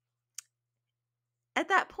at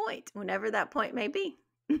that point, whenever that point may be.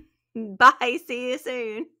 Bye. See you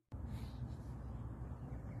soon.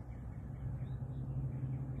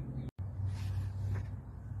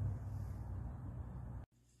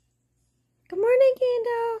 Good morning,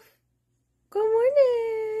 Gandalf. Good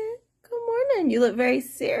morning. Good morning. You look very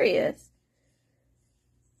serious.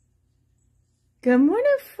 Good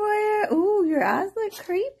morning, Freya. Ooh, your eyes look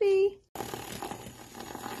creepy.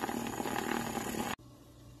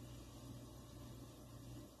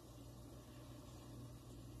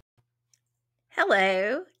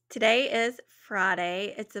 Hello. Today is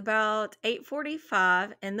Friday. It's about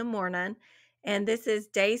 8:45 in the morning, and this is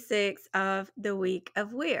day 6 of the week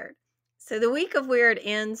of weird. So the week of weird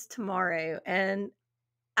ends tomorrow, and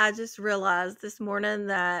I just realized this morning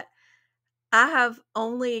that I have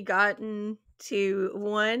only gotten to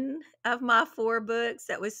one of my 4 books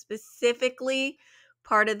that was specifically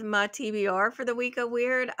part of my TBR for the week of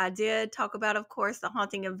weird. I did talk about, of course, The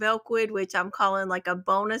Haunting of Velkwood, which I'm calling like a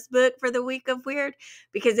bonus book for the week of weird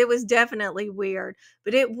because it was definitely weird,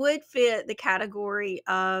 but it would fit the category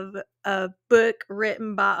of a book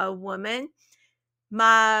written by a woman.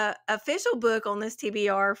 My official book on this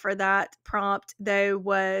TBR for that prompt, though,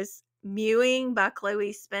 was Mewing by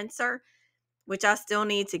Chloe Spencer, which I still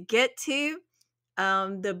need to get to.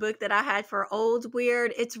 The book that I had for Old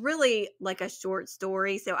Weird, it's really like a short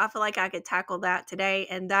story, so I feel like I could tackle that today,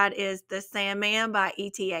 and that is The Sandman by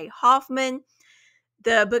E.T.A. Hoffman.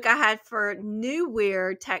 The book I had for New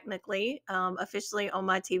Weird, technically, officially on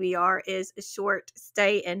my TBR, is A Short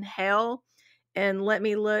Stay in Hell. And let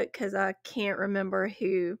me look because I can't remember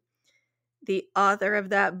who the author of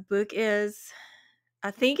that book is.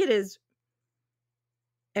 I think it is,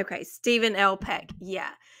 okay, Stephen L. Peck.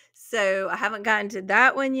 Yeah. So I haven't gotten to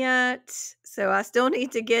that one yet. So I still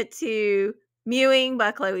need to get to Mewing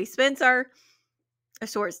by Chloe Spencer, A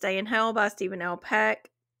Short Stay in Hell by Stephen L. Peck,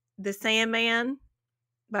 The Sandman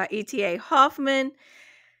by E.T.A. Hoffman.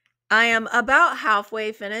 I am about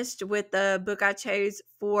halfway finished with the book I chose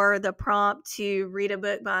for the prompt to read a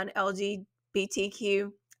book by an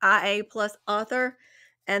LGBTQIA plus author,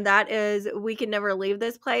 and that is We Can Never Leave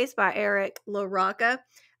This Place by Eric LaRocca.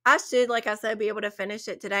 I should, like I said, be able to finish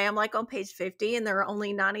it today. I'm like on page 50 and there are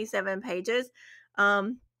only 97 pages.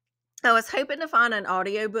 I was hoping to find an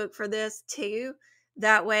audiobook for this too.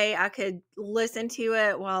 That way I could listen to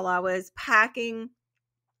it while I was packing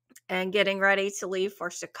and getting ready to leave for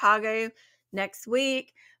Chicago next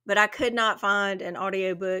week, but I could not find an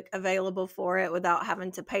audiobook available for it without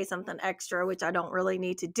having to pay something extra, which I don't really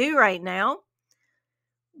need to do right now.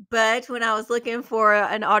 But when I was looking for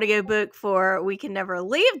an audiobook for We Can Never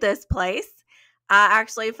Leave This Place, I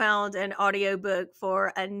actually found an audiobook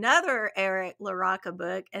for another Eric LaRocca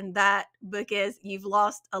book, and that book is You've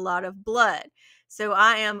Lost a Lot of Blood. So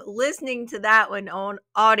I am listening to that one on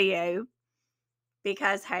audio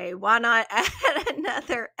because, hey, why not add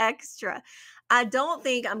another extra? I don't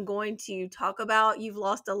think I'm going to talk about You've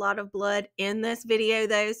Lost a Lot of Blood in this video,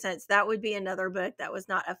 though, since that would be another book that was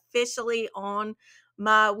not officially on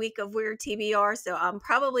my Week of Weird TBR. So I'm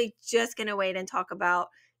probably just going to wait and talk about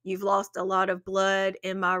You've Lost a Lot of Blood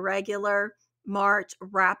in my regular March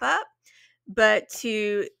wrap up. But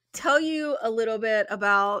to tell you a little bit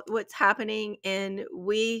about what's happening in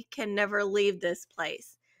We Can Never Leave This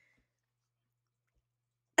Place.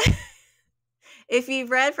 If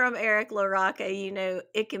you've read from Eric LaRocca, you know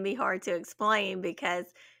it can be hard to explain because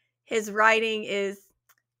his writing is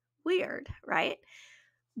weird, right?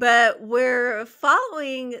 But we're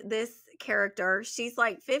following this character. She's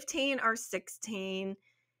like 15 or 16.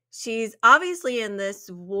 She's obviously in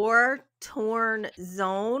this war-torn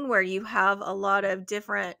zone where you have a lot of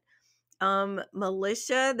different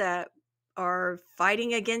militia that are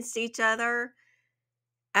fighting against each other.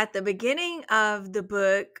 At the beginning of the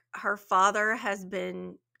book, her father has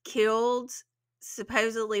been killed,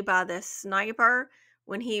 supposedly by the sniper,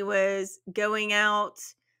 when he was going out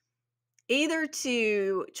either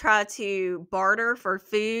to try to barter for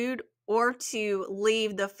food or to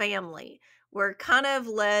leave the family. We're kind of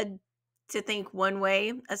led to think one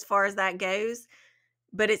way as far as that goes,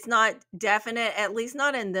 but it's not definite, at least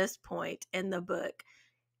not in this point in the book.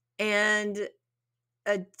 And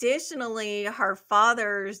additionally, her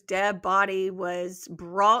father's dead body was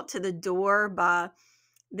brought to the door by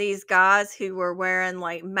these guys who were wearing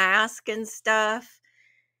like masks and stuff.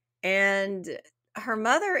 And her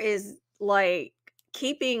mother is like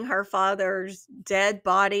keeping her father's dead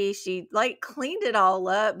body. She like cleaned it all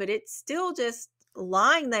up, but it's still just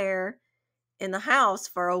lying there in the house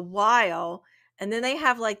for a while. And then they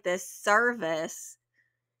have like this service,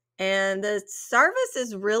 and the service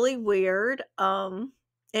is really weird. And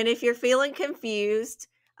if you're feeling confused,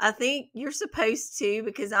 I think you're supposed to,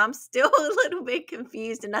 because I'm still a little bit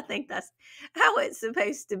confused, and I think that's how it's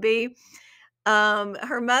supposed to be.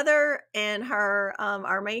 Her mother and her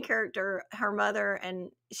our main character, her mother and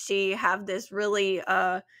she have this really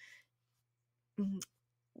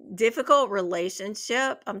difficult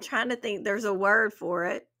relationship. I'm trying to think, there's a word for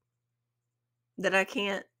it that I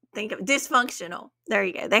can't think of. Dysfunctional. There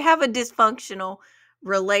you go. They have a dysfunctional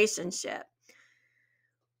relationship.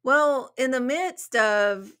 Well, in the midst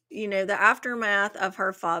of, the aftermath of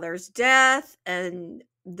her father's death and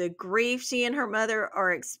the grief she and her mother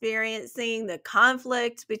are experiencing, the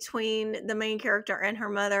conflict between the main character and her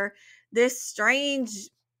mother, this strange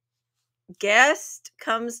guest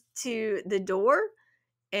comes to the door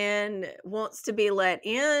and wants to be let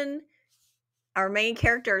in. Our main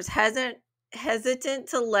character is hesitant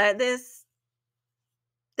to let this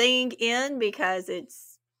thing in because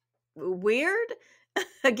it's weird.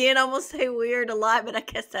 Again, I will say weird a lot, but I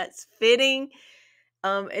guess that's fitting.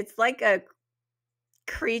 It's like a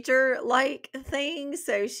creature like thing,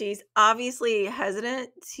 so she's obviously hesitant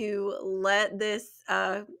to let this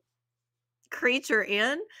creature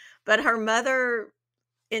in, but her mother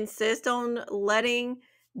insists on letting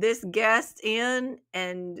this guest in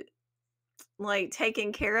and like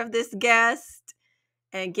taking care of this guest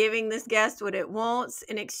and giving this guest what it wants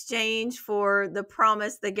in exchange for the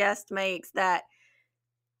promise the guest makes that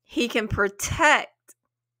he can protect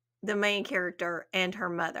the main character and her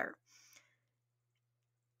mother.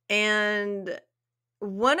 And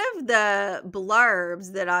one of the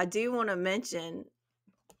blurbs that I do want to mention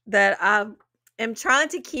that I am trying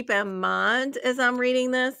to keep in mind as I'm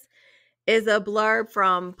reading this is a blurb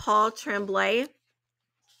from Paul Tremblay.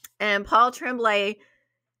 And Paul Tremblay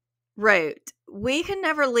wrote, "We can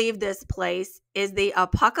never leave this place is the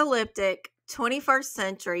apocalyptic 21st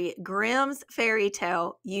century Grimm's fairy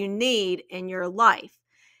tale you need in your life.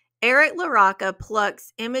 Eric LaRocca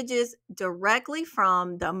plucks images directly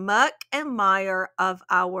from the muck and mire of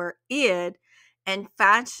our id and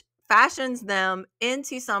fashions them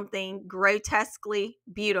into something grotesquely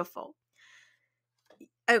beautiful."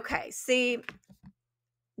 Okay, see,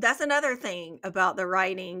 that's another thing about the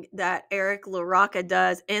writing that Eric LaRocca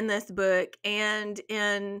does in this book and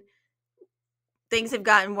in Things Have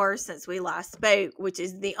Gotten Worse Since We Last Spoke, which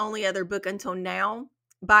is the only other book until now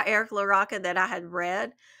by Eric LaRocca that I had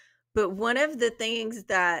read. But one of the things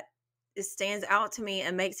that stands out to me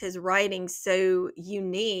and makes his writing so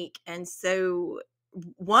unique and so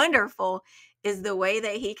wonderful is the way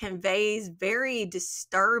that he conveys very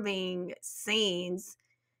disturbing scenes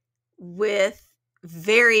with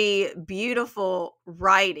very beautiful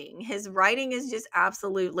writing. His writing is just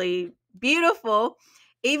absolutely beautiful,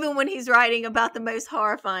 even when he's writing about the most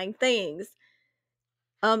horrifying things.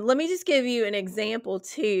 Let me just give you an example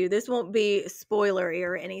too. This won't be spoilery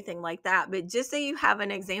or anything like that, but just so you have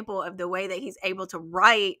an example of the way that he's able to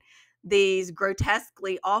write these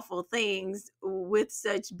grotesquely awful things with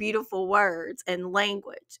such beautiful words and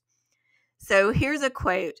language. So here's a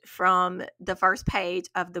quote from the first page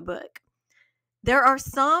of the book. "There are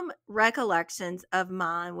some recollections of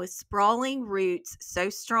mine with sprawling roots so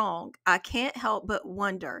strong, I can't help but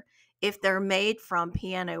wonder if they're made from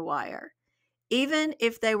piano wire. Even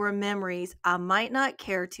if they were memories I might not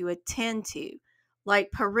care to attend to,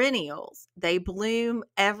 like perennials, they bloom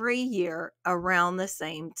every year around the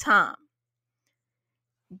same time."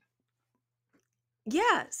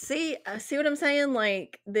 Yeah, see what I'm saying?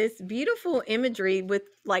 Like this beautiful imagery with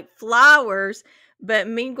like flowers, but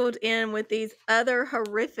mingled in with these other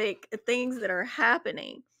horrific things that are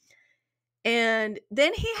happening. And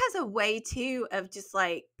then he has a way too of just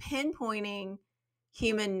like pinpointing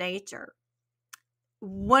human nature.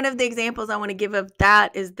 One of the examples I want to give of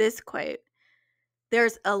that is this quote.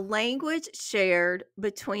 "There's a language shared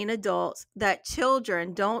between adults that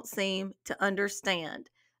children don't seem to understand.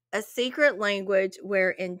 A secret language where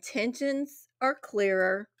intentions are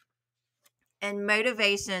clearer and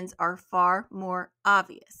motivations are far more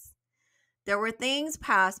obvious. There were things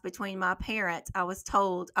passed between my parents I was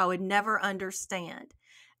told I would never understand,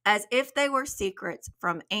 as if they were secrets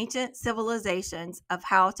from ancient civilizations of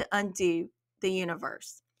how to undo the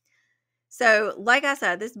universe. So, like I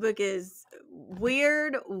said, this book is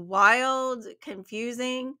weird, wild,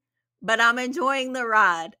 confusing, but I'm enjoying the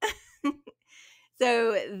ride.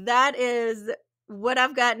 So, that is what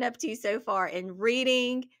I've gotten up to so far in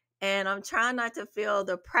reading. And I'm trying not to feel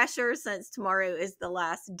the pressure since tomorrow is the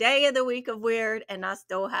last day of the week of Weird, and I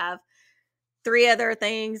still have three other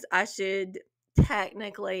things I should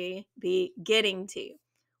technically be getting to.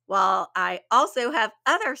 While I also have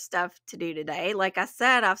other stuff to do today, like I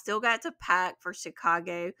said, I've still got to pack for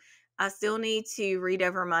Chicago. I still need to read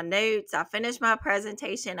over my notes. I finished my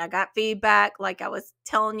presentation. I got feedback, like I was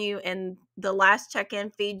telling you in the last check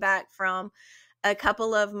in, feedback from a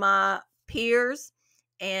couple of my peers.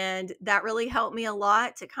 And that really helped me a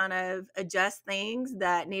lot to kind of adjust things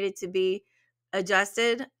that needed to be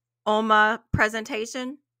adjusted on my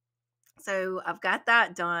presentation. So I've got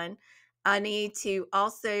that done. I need to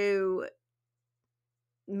also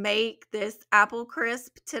make this apple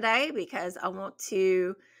crisp today because I want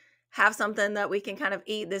to have something that we can kind of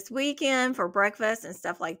eat this weekend for breakfast and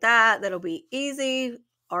stuff like that. That'll be easy,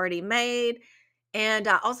 already made. And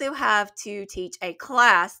I also have to teach a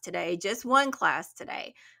class today, just one class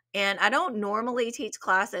today. And I don't normally teach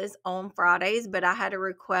classes on Fridays, but I had a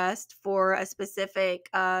request for a specific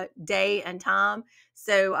day and time.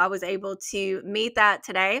 So I was able to meet that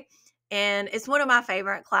today. And it's one of my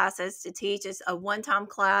favorite classes to teach. It's a one-time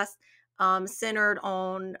class centered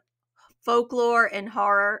on folklore and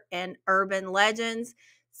horror and urban legends.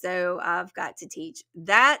 So I've got to teach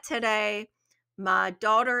that today. My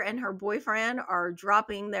daughter and her boyfriend are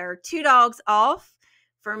dropping their two dogs off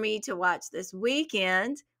for me to watch this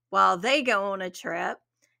weekend while they go on a trip.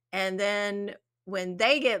 And then when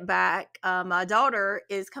they get back, my daughter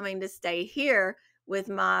is coming to stay here with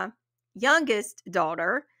my youngest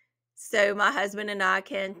daughter. So my husband and I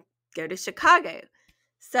can go to Chicago.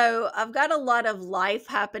 So I've got a lot of life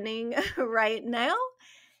happening right now,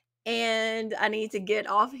 and I need to get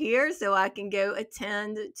off here so I can go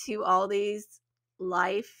attend to all these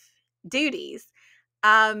life duties.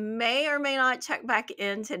 I may or may not check back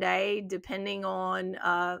in today, depending on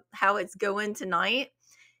how it's going tonight.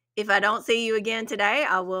 If I don't see you again today,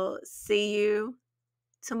 I will see you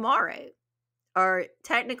tomorrow. Or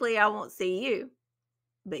technically, I won't see you,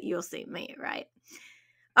 but you'll see me, right?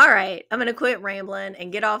 All right, I'm going to quit rambling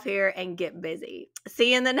and get off here and get busy.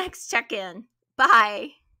 See you in the next check-in.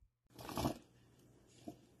 Bye.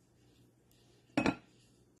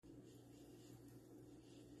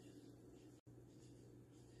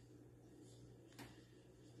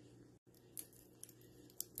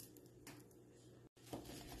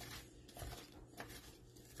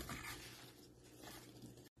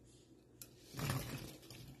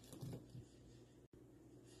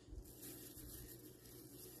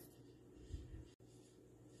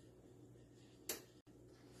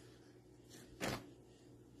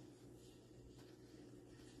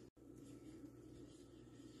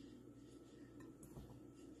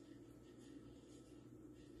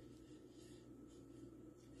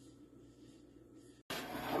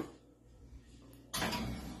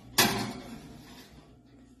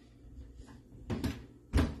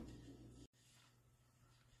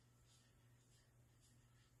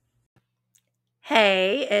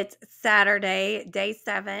 Hey, it's Saturday, day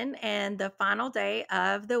 7, and the final day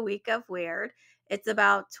of the week of Weird. It's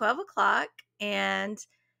about 12 o'clock, and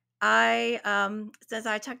since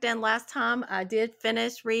I checked in last time, I did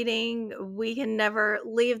finish reading We Can Never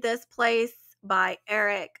Leave This Place by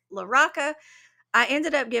Eric LaRocca. I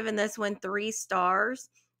ended up giving this one 3 stars.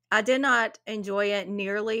 I did not enjoy it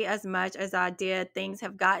nearly as much as I did Things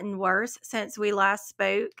Have Gotten Worse since we last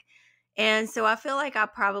spoke. And so I feel like I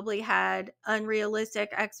probably had unrealistic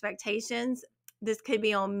expectations. This could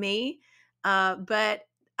be on me, but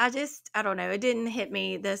I don't know, it didn't hit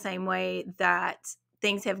me the same way that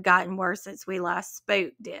Things Have Gotten Worse since we last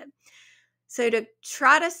spoke did. So, to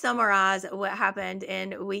try to summarize what happened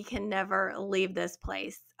in We Can Never Leave This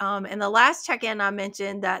Place. In the last check in, I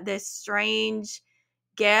mentioned that this strange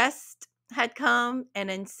guest had come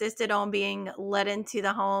and insisted on being let into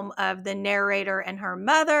the home of the narrator and her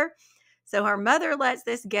mother. So, her mother lets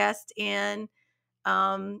this guest in.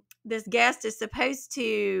 This guest is supposed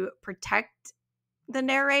to protect the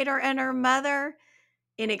narrator and her mother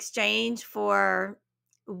in exchange for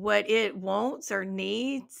what it wants or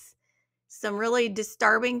needs. Some really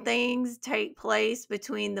disturbing things take place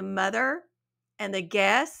between the mother and the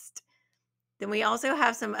guest Then we also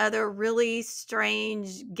have some other really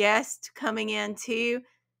strange guests coming in too.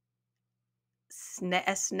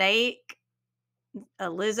 A snake, a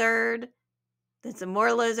lizard, then some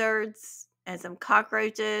more lizards, and some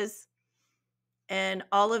cockroaches. And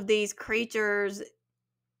all of these creatures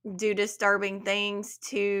do disturbing things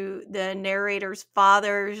to the narrator's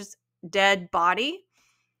father's dead body.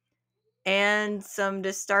 And some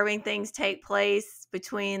disturbing things take place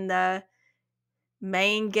between the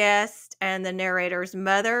main guest and the narrator's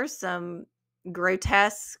mother. Some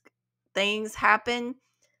grotesque things happen.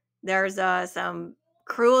 There's some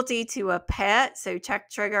cruelty to a pet, so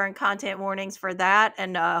check trigger and content warnings for that,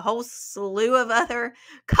 and a whole slew of other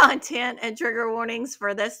content and trigger warnings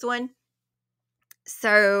for this one.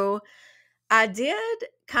 So I did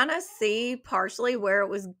kind of see partially where it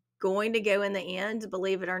was going to go in the end,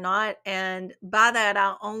 believe it or not. And by that,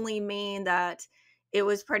 I only mean that it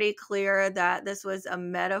was pretty clear that this was a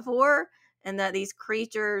metaphor and that these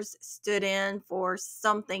creatures stood in for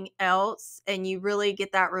something else. And you really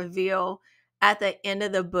get that reveal at the end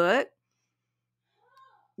of the book.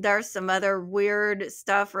 There's some other weird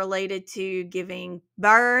stuff related to giving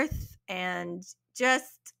birth and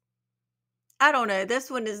just, I don't know. This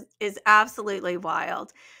one is absolutely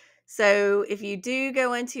wild. So if you do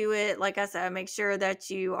go into it, like I said, make sure that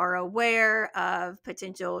you are aware of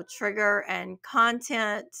potential trigger and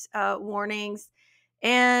content warnings.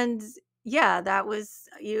 And yeah, that was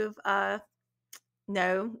you've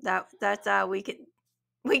no that's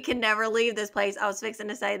we can never leave this place. I was fixing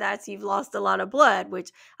to say that's you've lost a lot of blood,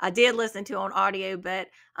 which I did listen to on audio, but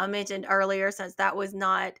I mentioned earlier, since that was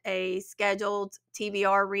not a scheduled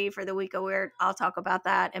TBR read for the Week of Weird, I'll talk about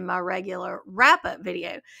that in my regular wrap-up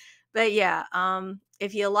video. But yeah,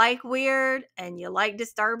 if you like weird and you like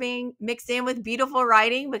disturbing, mixed in with beautiful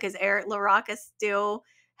writing, because Eric LaRocca still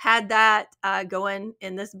had that going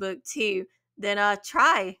in this book too, then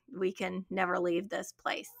try We Can Never Leave This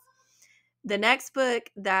Place. The next book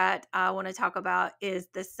that I want to talk about is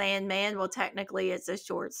The Sandman. Well, technically it's a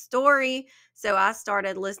short story, so I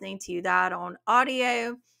started listening to that on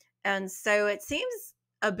audio. And so it seems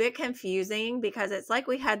a bit confusing because it's like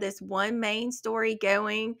we had this one main story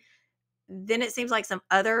going, then it seems like some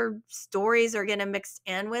other stories are getting mixed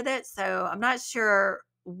in with it. So I'm not sure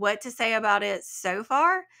what to say about it so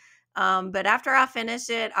far. But after I finish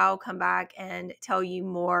it, I'll come back and tell you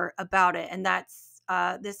more about it. And that's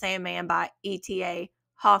The Sandman by E.T.A.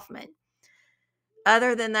 Hoffman.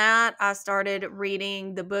 Other than that, I started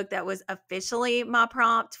reading the book that was officially my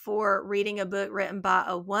prompt for reading a book written by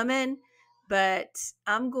a woman, but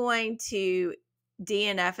I'm going to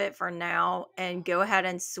DNF it for now and go ahead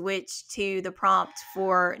and switch to the prompt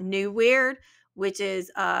for New Weird, which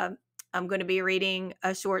is I'm going to be reading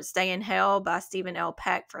A Short Stay in Hell by Stephen L.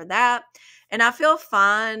 Peck for that. And I feel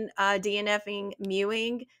fine DNFing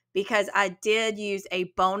Mewing, because I did use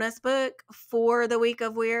a bonus book for the Week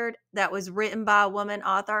of Weird that was written by a woman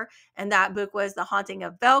author. And that book was The Haunting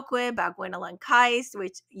of Velquid by Gwendolyn Keist,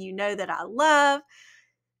 which you know that I love.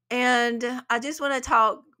 And I just want to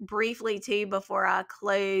talk briefly too before I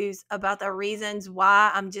close about the reasons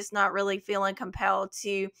why I'm just not really feeling compelled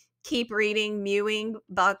to keep reading Mewing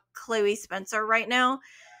by Chloe Spencer right now.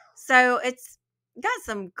 So it's got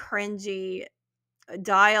some cringy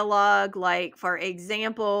dialogue. Like, for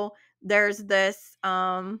example, there's this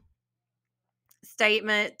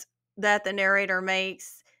statement that the narrator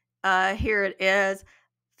makes. Here it is.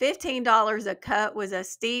 $15 a cup was a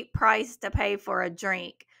steep price to pay for a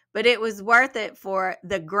drink, but it was worth it for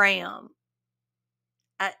the gram.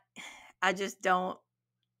 I just don't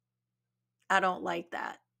like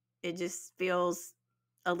that. It just feels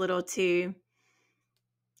a little too,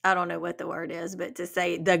 I don't know what the word is, but to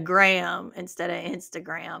say the gram instead of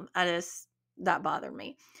Instagram, that bothered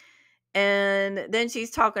me. And then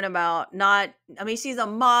she's talking about she's a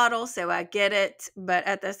model, so I get it. But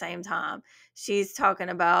at the same time, she's talking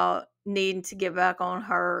about needing to get back on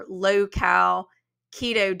her low-cal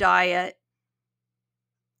keto diet.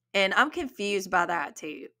 And I'm confused by that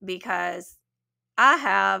too, because I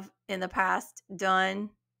have in the past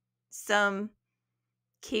done some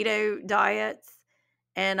keto diets,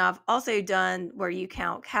 and I've also done where you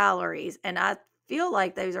count calories. And I feel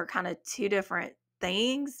like those are kind of two different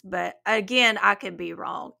things, but again, I could be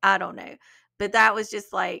wrong. I don't know. But that was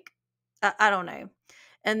just like, I don't know.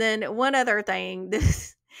 And then one other thing,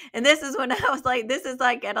 this is when I was like, this is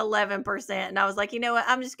like at 11%. And I was like, you know what?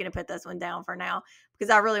 I'm just going to put this one down for now because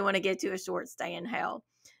I really want to get to A Short Stay in Hell.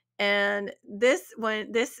 And this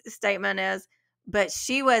statement is, but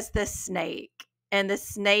she was the snake, and the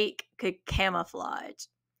snake could camouflage.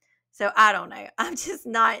 So I don't know. I'm just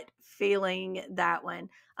not feeling that one.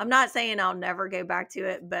 I'm not saying I'll never go back to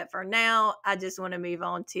it, but for now, I just want to move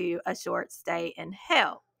on to A Short Stay in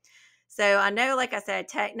Hell. So I know, like I said,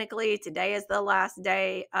 technically today is the last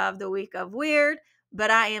day of the week of weird, but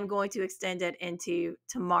I am going to extend it into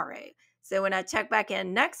tomorrow. So when I check back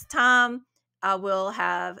in next time, I will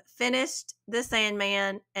have finished The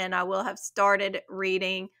Sandman and I will have started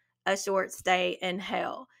reading A Short Stay in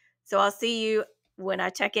Hell. So I'll see you when I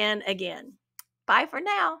check in again. Bye for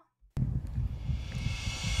now.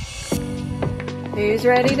 Who's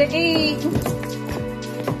ready to eat?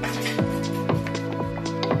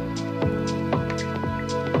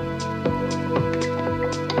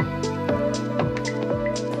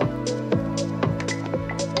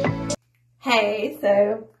 Hey,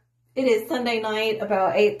 so it is Sunday night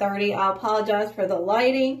about 8:30. I apologize for the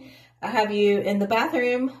lighting. I have you in the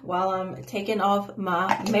bathroom while I'm taking off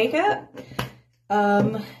my makeup.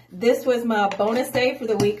 This was my bonus day for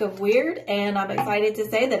the week of weird, and I'm excited to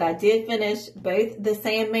say that I did finish both The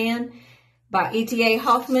Sandman by E.T.A.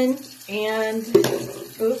 Hoffman and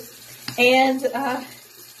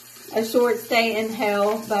A Short Stay in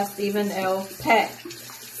Hell by Stephen L. Peck.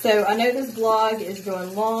 So I know this vlog is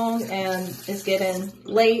going long and it's getting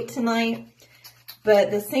late tonight,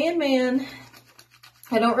 but The Sandman,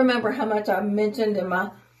 I don't remember how much I mentioned in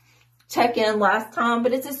my check-in last time,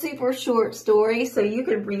 but it's a super short story, so you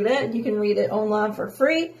can read it. You can read it online for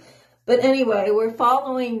free. But anyway, we're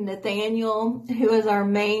following Nathaniel, who is our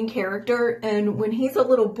main character, and when he's a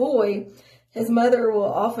little boy, his mother will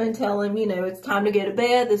often tell him, it's time to go to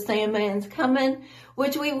bed, the Sandman's coming,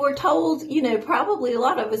 which we were told, probably a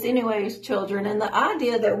lot of us anyway as children. And the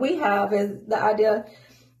idea that we have is the idea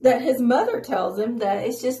that his mother tells him that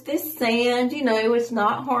it's just this sand, it's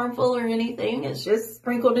not harmful or anything. It's just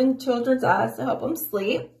sprinkled in children's eyes to help them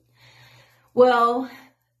sleep. Well,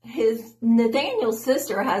 Nathaniel's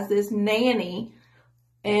sister has this nanny,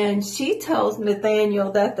 and she tells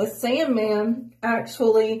Nathaniel that the Sandman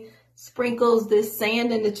actually sprinkles this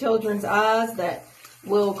sand into children's eyes that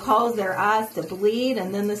will cause their eyes to bleed,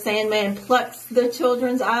 and then the Sandman plucks the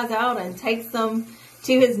children's eyes out and takes them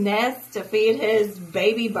to his nest to feed his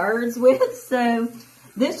baby birds with. So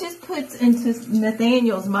this just puts into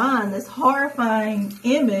Nathaniel's mind this horrifying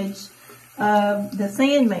image of the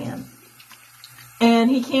Sandman, and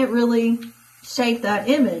he can't really shake that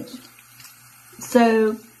image.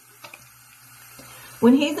 So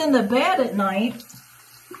when he's in the bed at night,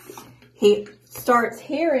 he starts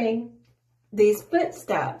hearing these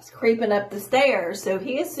footsteps creeping up the stairs. So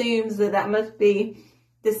he assumes that must be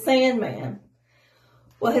the Sandman.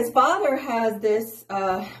 Well, his father has this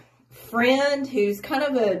friend who's kind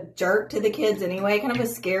of a jerk to the kids anyway, kind of a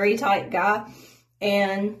scary type guy.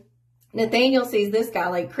 And Nathaniel sees this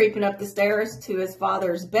guy creeping up the stairs to his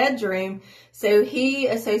father's bedroom. So he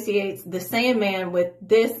associates the Sandman with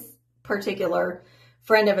this particular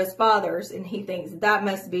friend of his father's, and he thinks that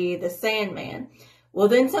must be the Sandman. Well,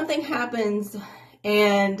 then something happens,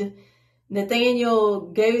 and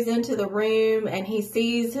Nathaniel goes into the room, and he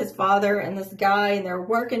sees his father and this guy, and they're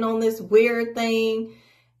working on this weird thing.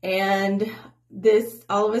 And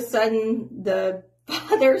all of a sudden, the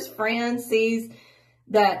father's friend sees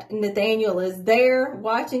that Nathaniel is there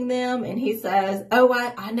watching them, and he says, "Oh,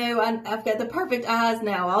 I know, I've got the perfect eyes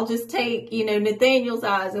now. I'll just take, Nathaniel's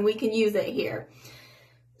eyes, and we can use it here."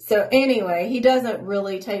 So anyway, he doesn't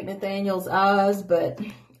really take Nathaniel's eyes, but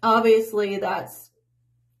obviously that's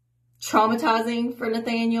traumatizing for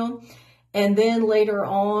Nathaniel. And then later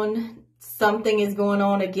on, something is going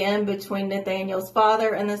on again between Nathaniel's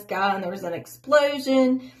father and this guy, and there's an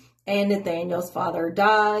explosion, and Nathaniel's father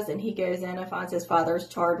dies, and he goes in and finds his father's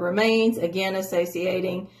charred remains, again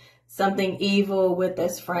associating something evil with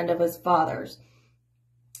this friend of his father's.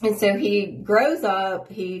 And so he grows up,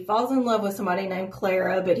 he falls in love with somebody named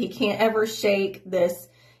Clara, but he can't ever shake this,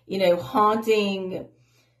 haunting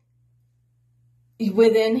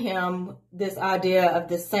within him, this idea of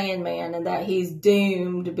the Sandman, and that he's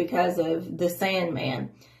doomed because of the Sandman.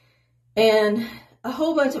 And a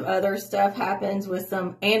whole bunch of other stuff happens with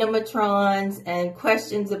some animatrons and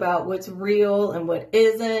questions about what's real and what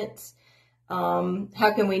isn't.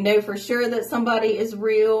 How can we know for sure that somebody is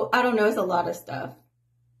real? I don't know. It's a lot of stuff.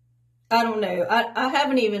 I don't know. I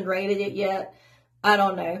haven't even rated it yet. I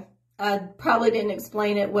don't know. I probably didn't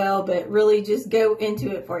explain it well, but really just go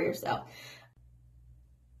into it for yourself.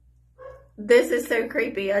 This is so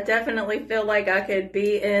creepy. I definitely feel like I could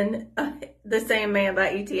be in The Sandman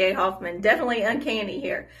by E.T.A. Hoffman. Definitely uncanny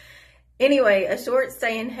here. Anyway, A Short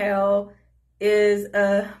Stay in Hell is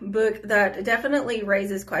a book that definitely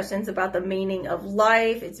raises questions about the meaning of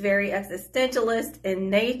life. It's very existentialist in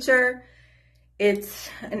nature. it's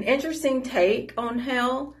an interesting take on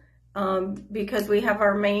hell, because we have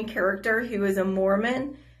our main character who is a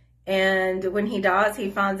Mormon, and when he dies, he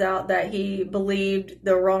finds out that he believed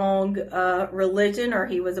the wrong religion, or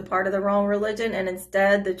he was a part of the wrong religion, and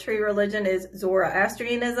instead the true religion is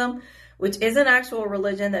Zoroastrianism, which is an actual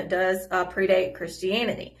religion that does predate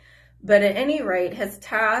Christianity. But at any rate, his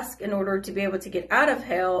task in order to be able to get out of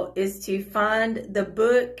hell is to find the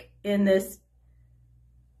book in this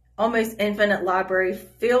almost infinite library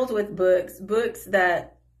filled with books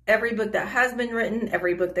that every book that has been written,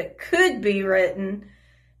 every book that could be written,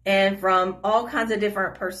 and from all kinds of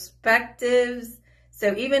different perspectives.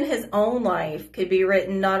 So even his own life could be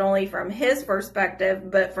written not only from his perspective,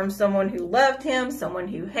 but from someone who loved him, someone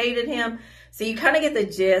who hated him. So you kind of get the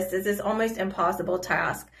gist. It's this almost impossible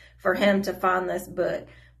task for him to find this book.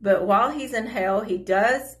 But while he's in hell, he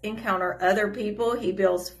does encounter other people. He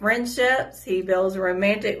builds friendships. He builds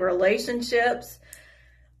romantic relationships.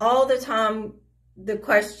 All the time, the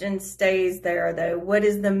question stays there, though. What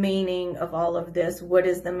is the meaning of all of this? What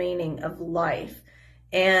is the meaning of life?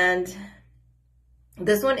 And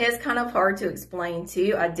this one is kind of hard to explain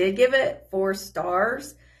too. I did give it 4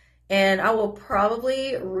 stars, and I will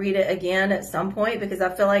probably read it again at some point because I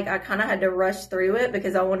feel like I kind of had to rush through it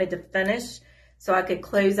because I wanted to finish so I could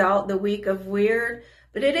close out the week of weird.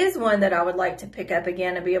 But it is one that I would like to pick up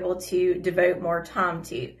again and be able to devote more time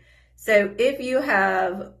to. So if you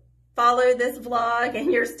have followed this vlog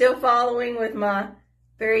and you're still following with my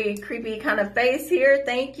very creepy kind of face here,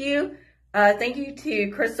 thank you. Thank you to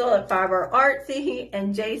Crystal at Fiber Artsy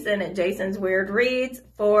and Jason at Jason's Weird Reads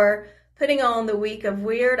for putting on the week of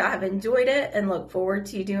weird. I have enjoyed it and look forward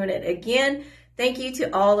to doing it again. Thank you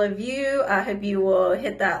to all of you. I hope you will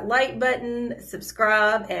hit that like button,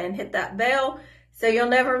 subscribe, and hit that bell so you'll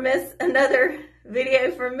never miss another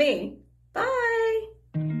video from me. Bye.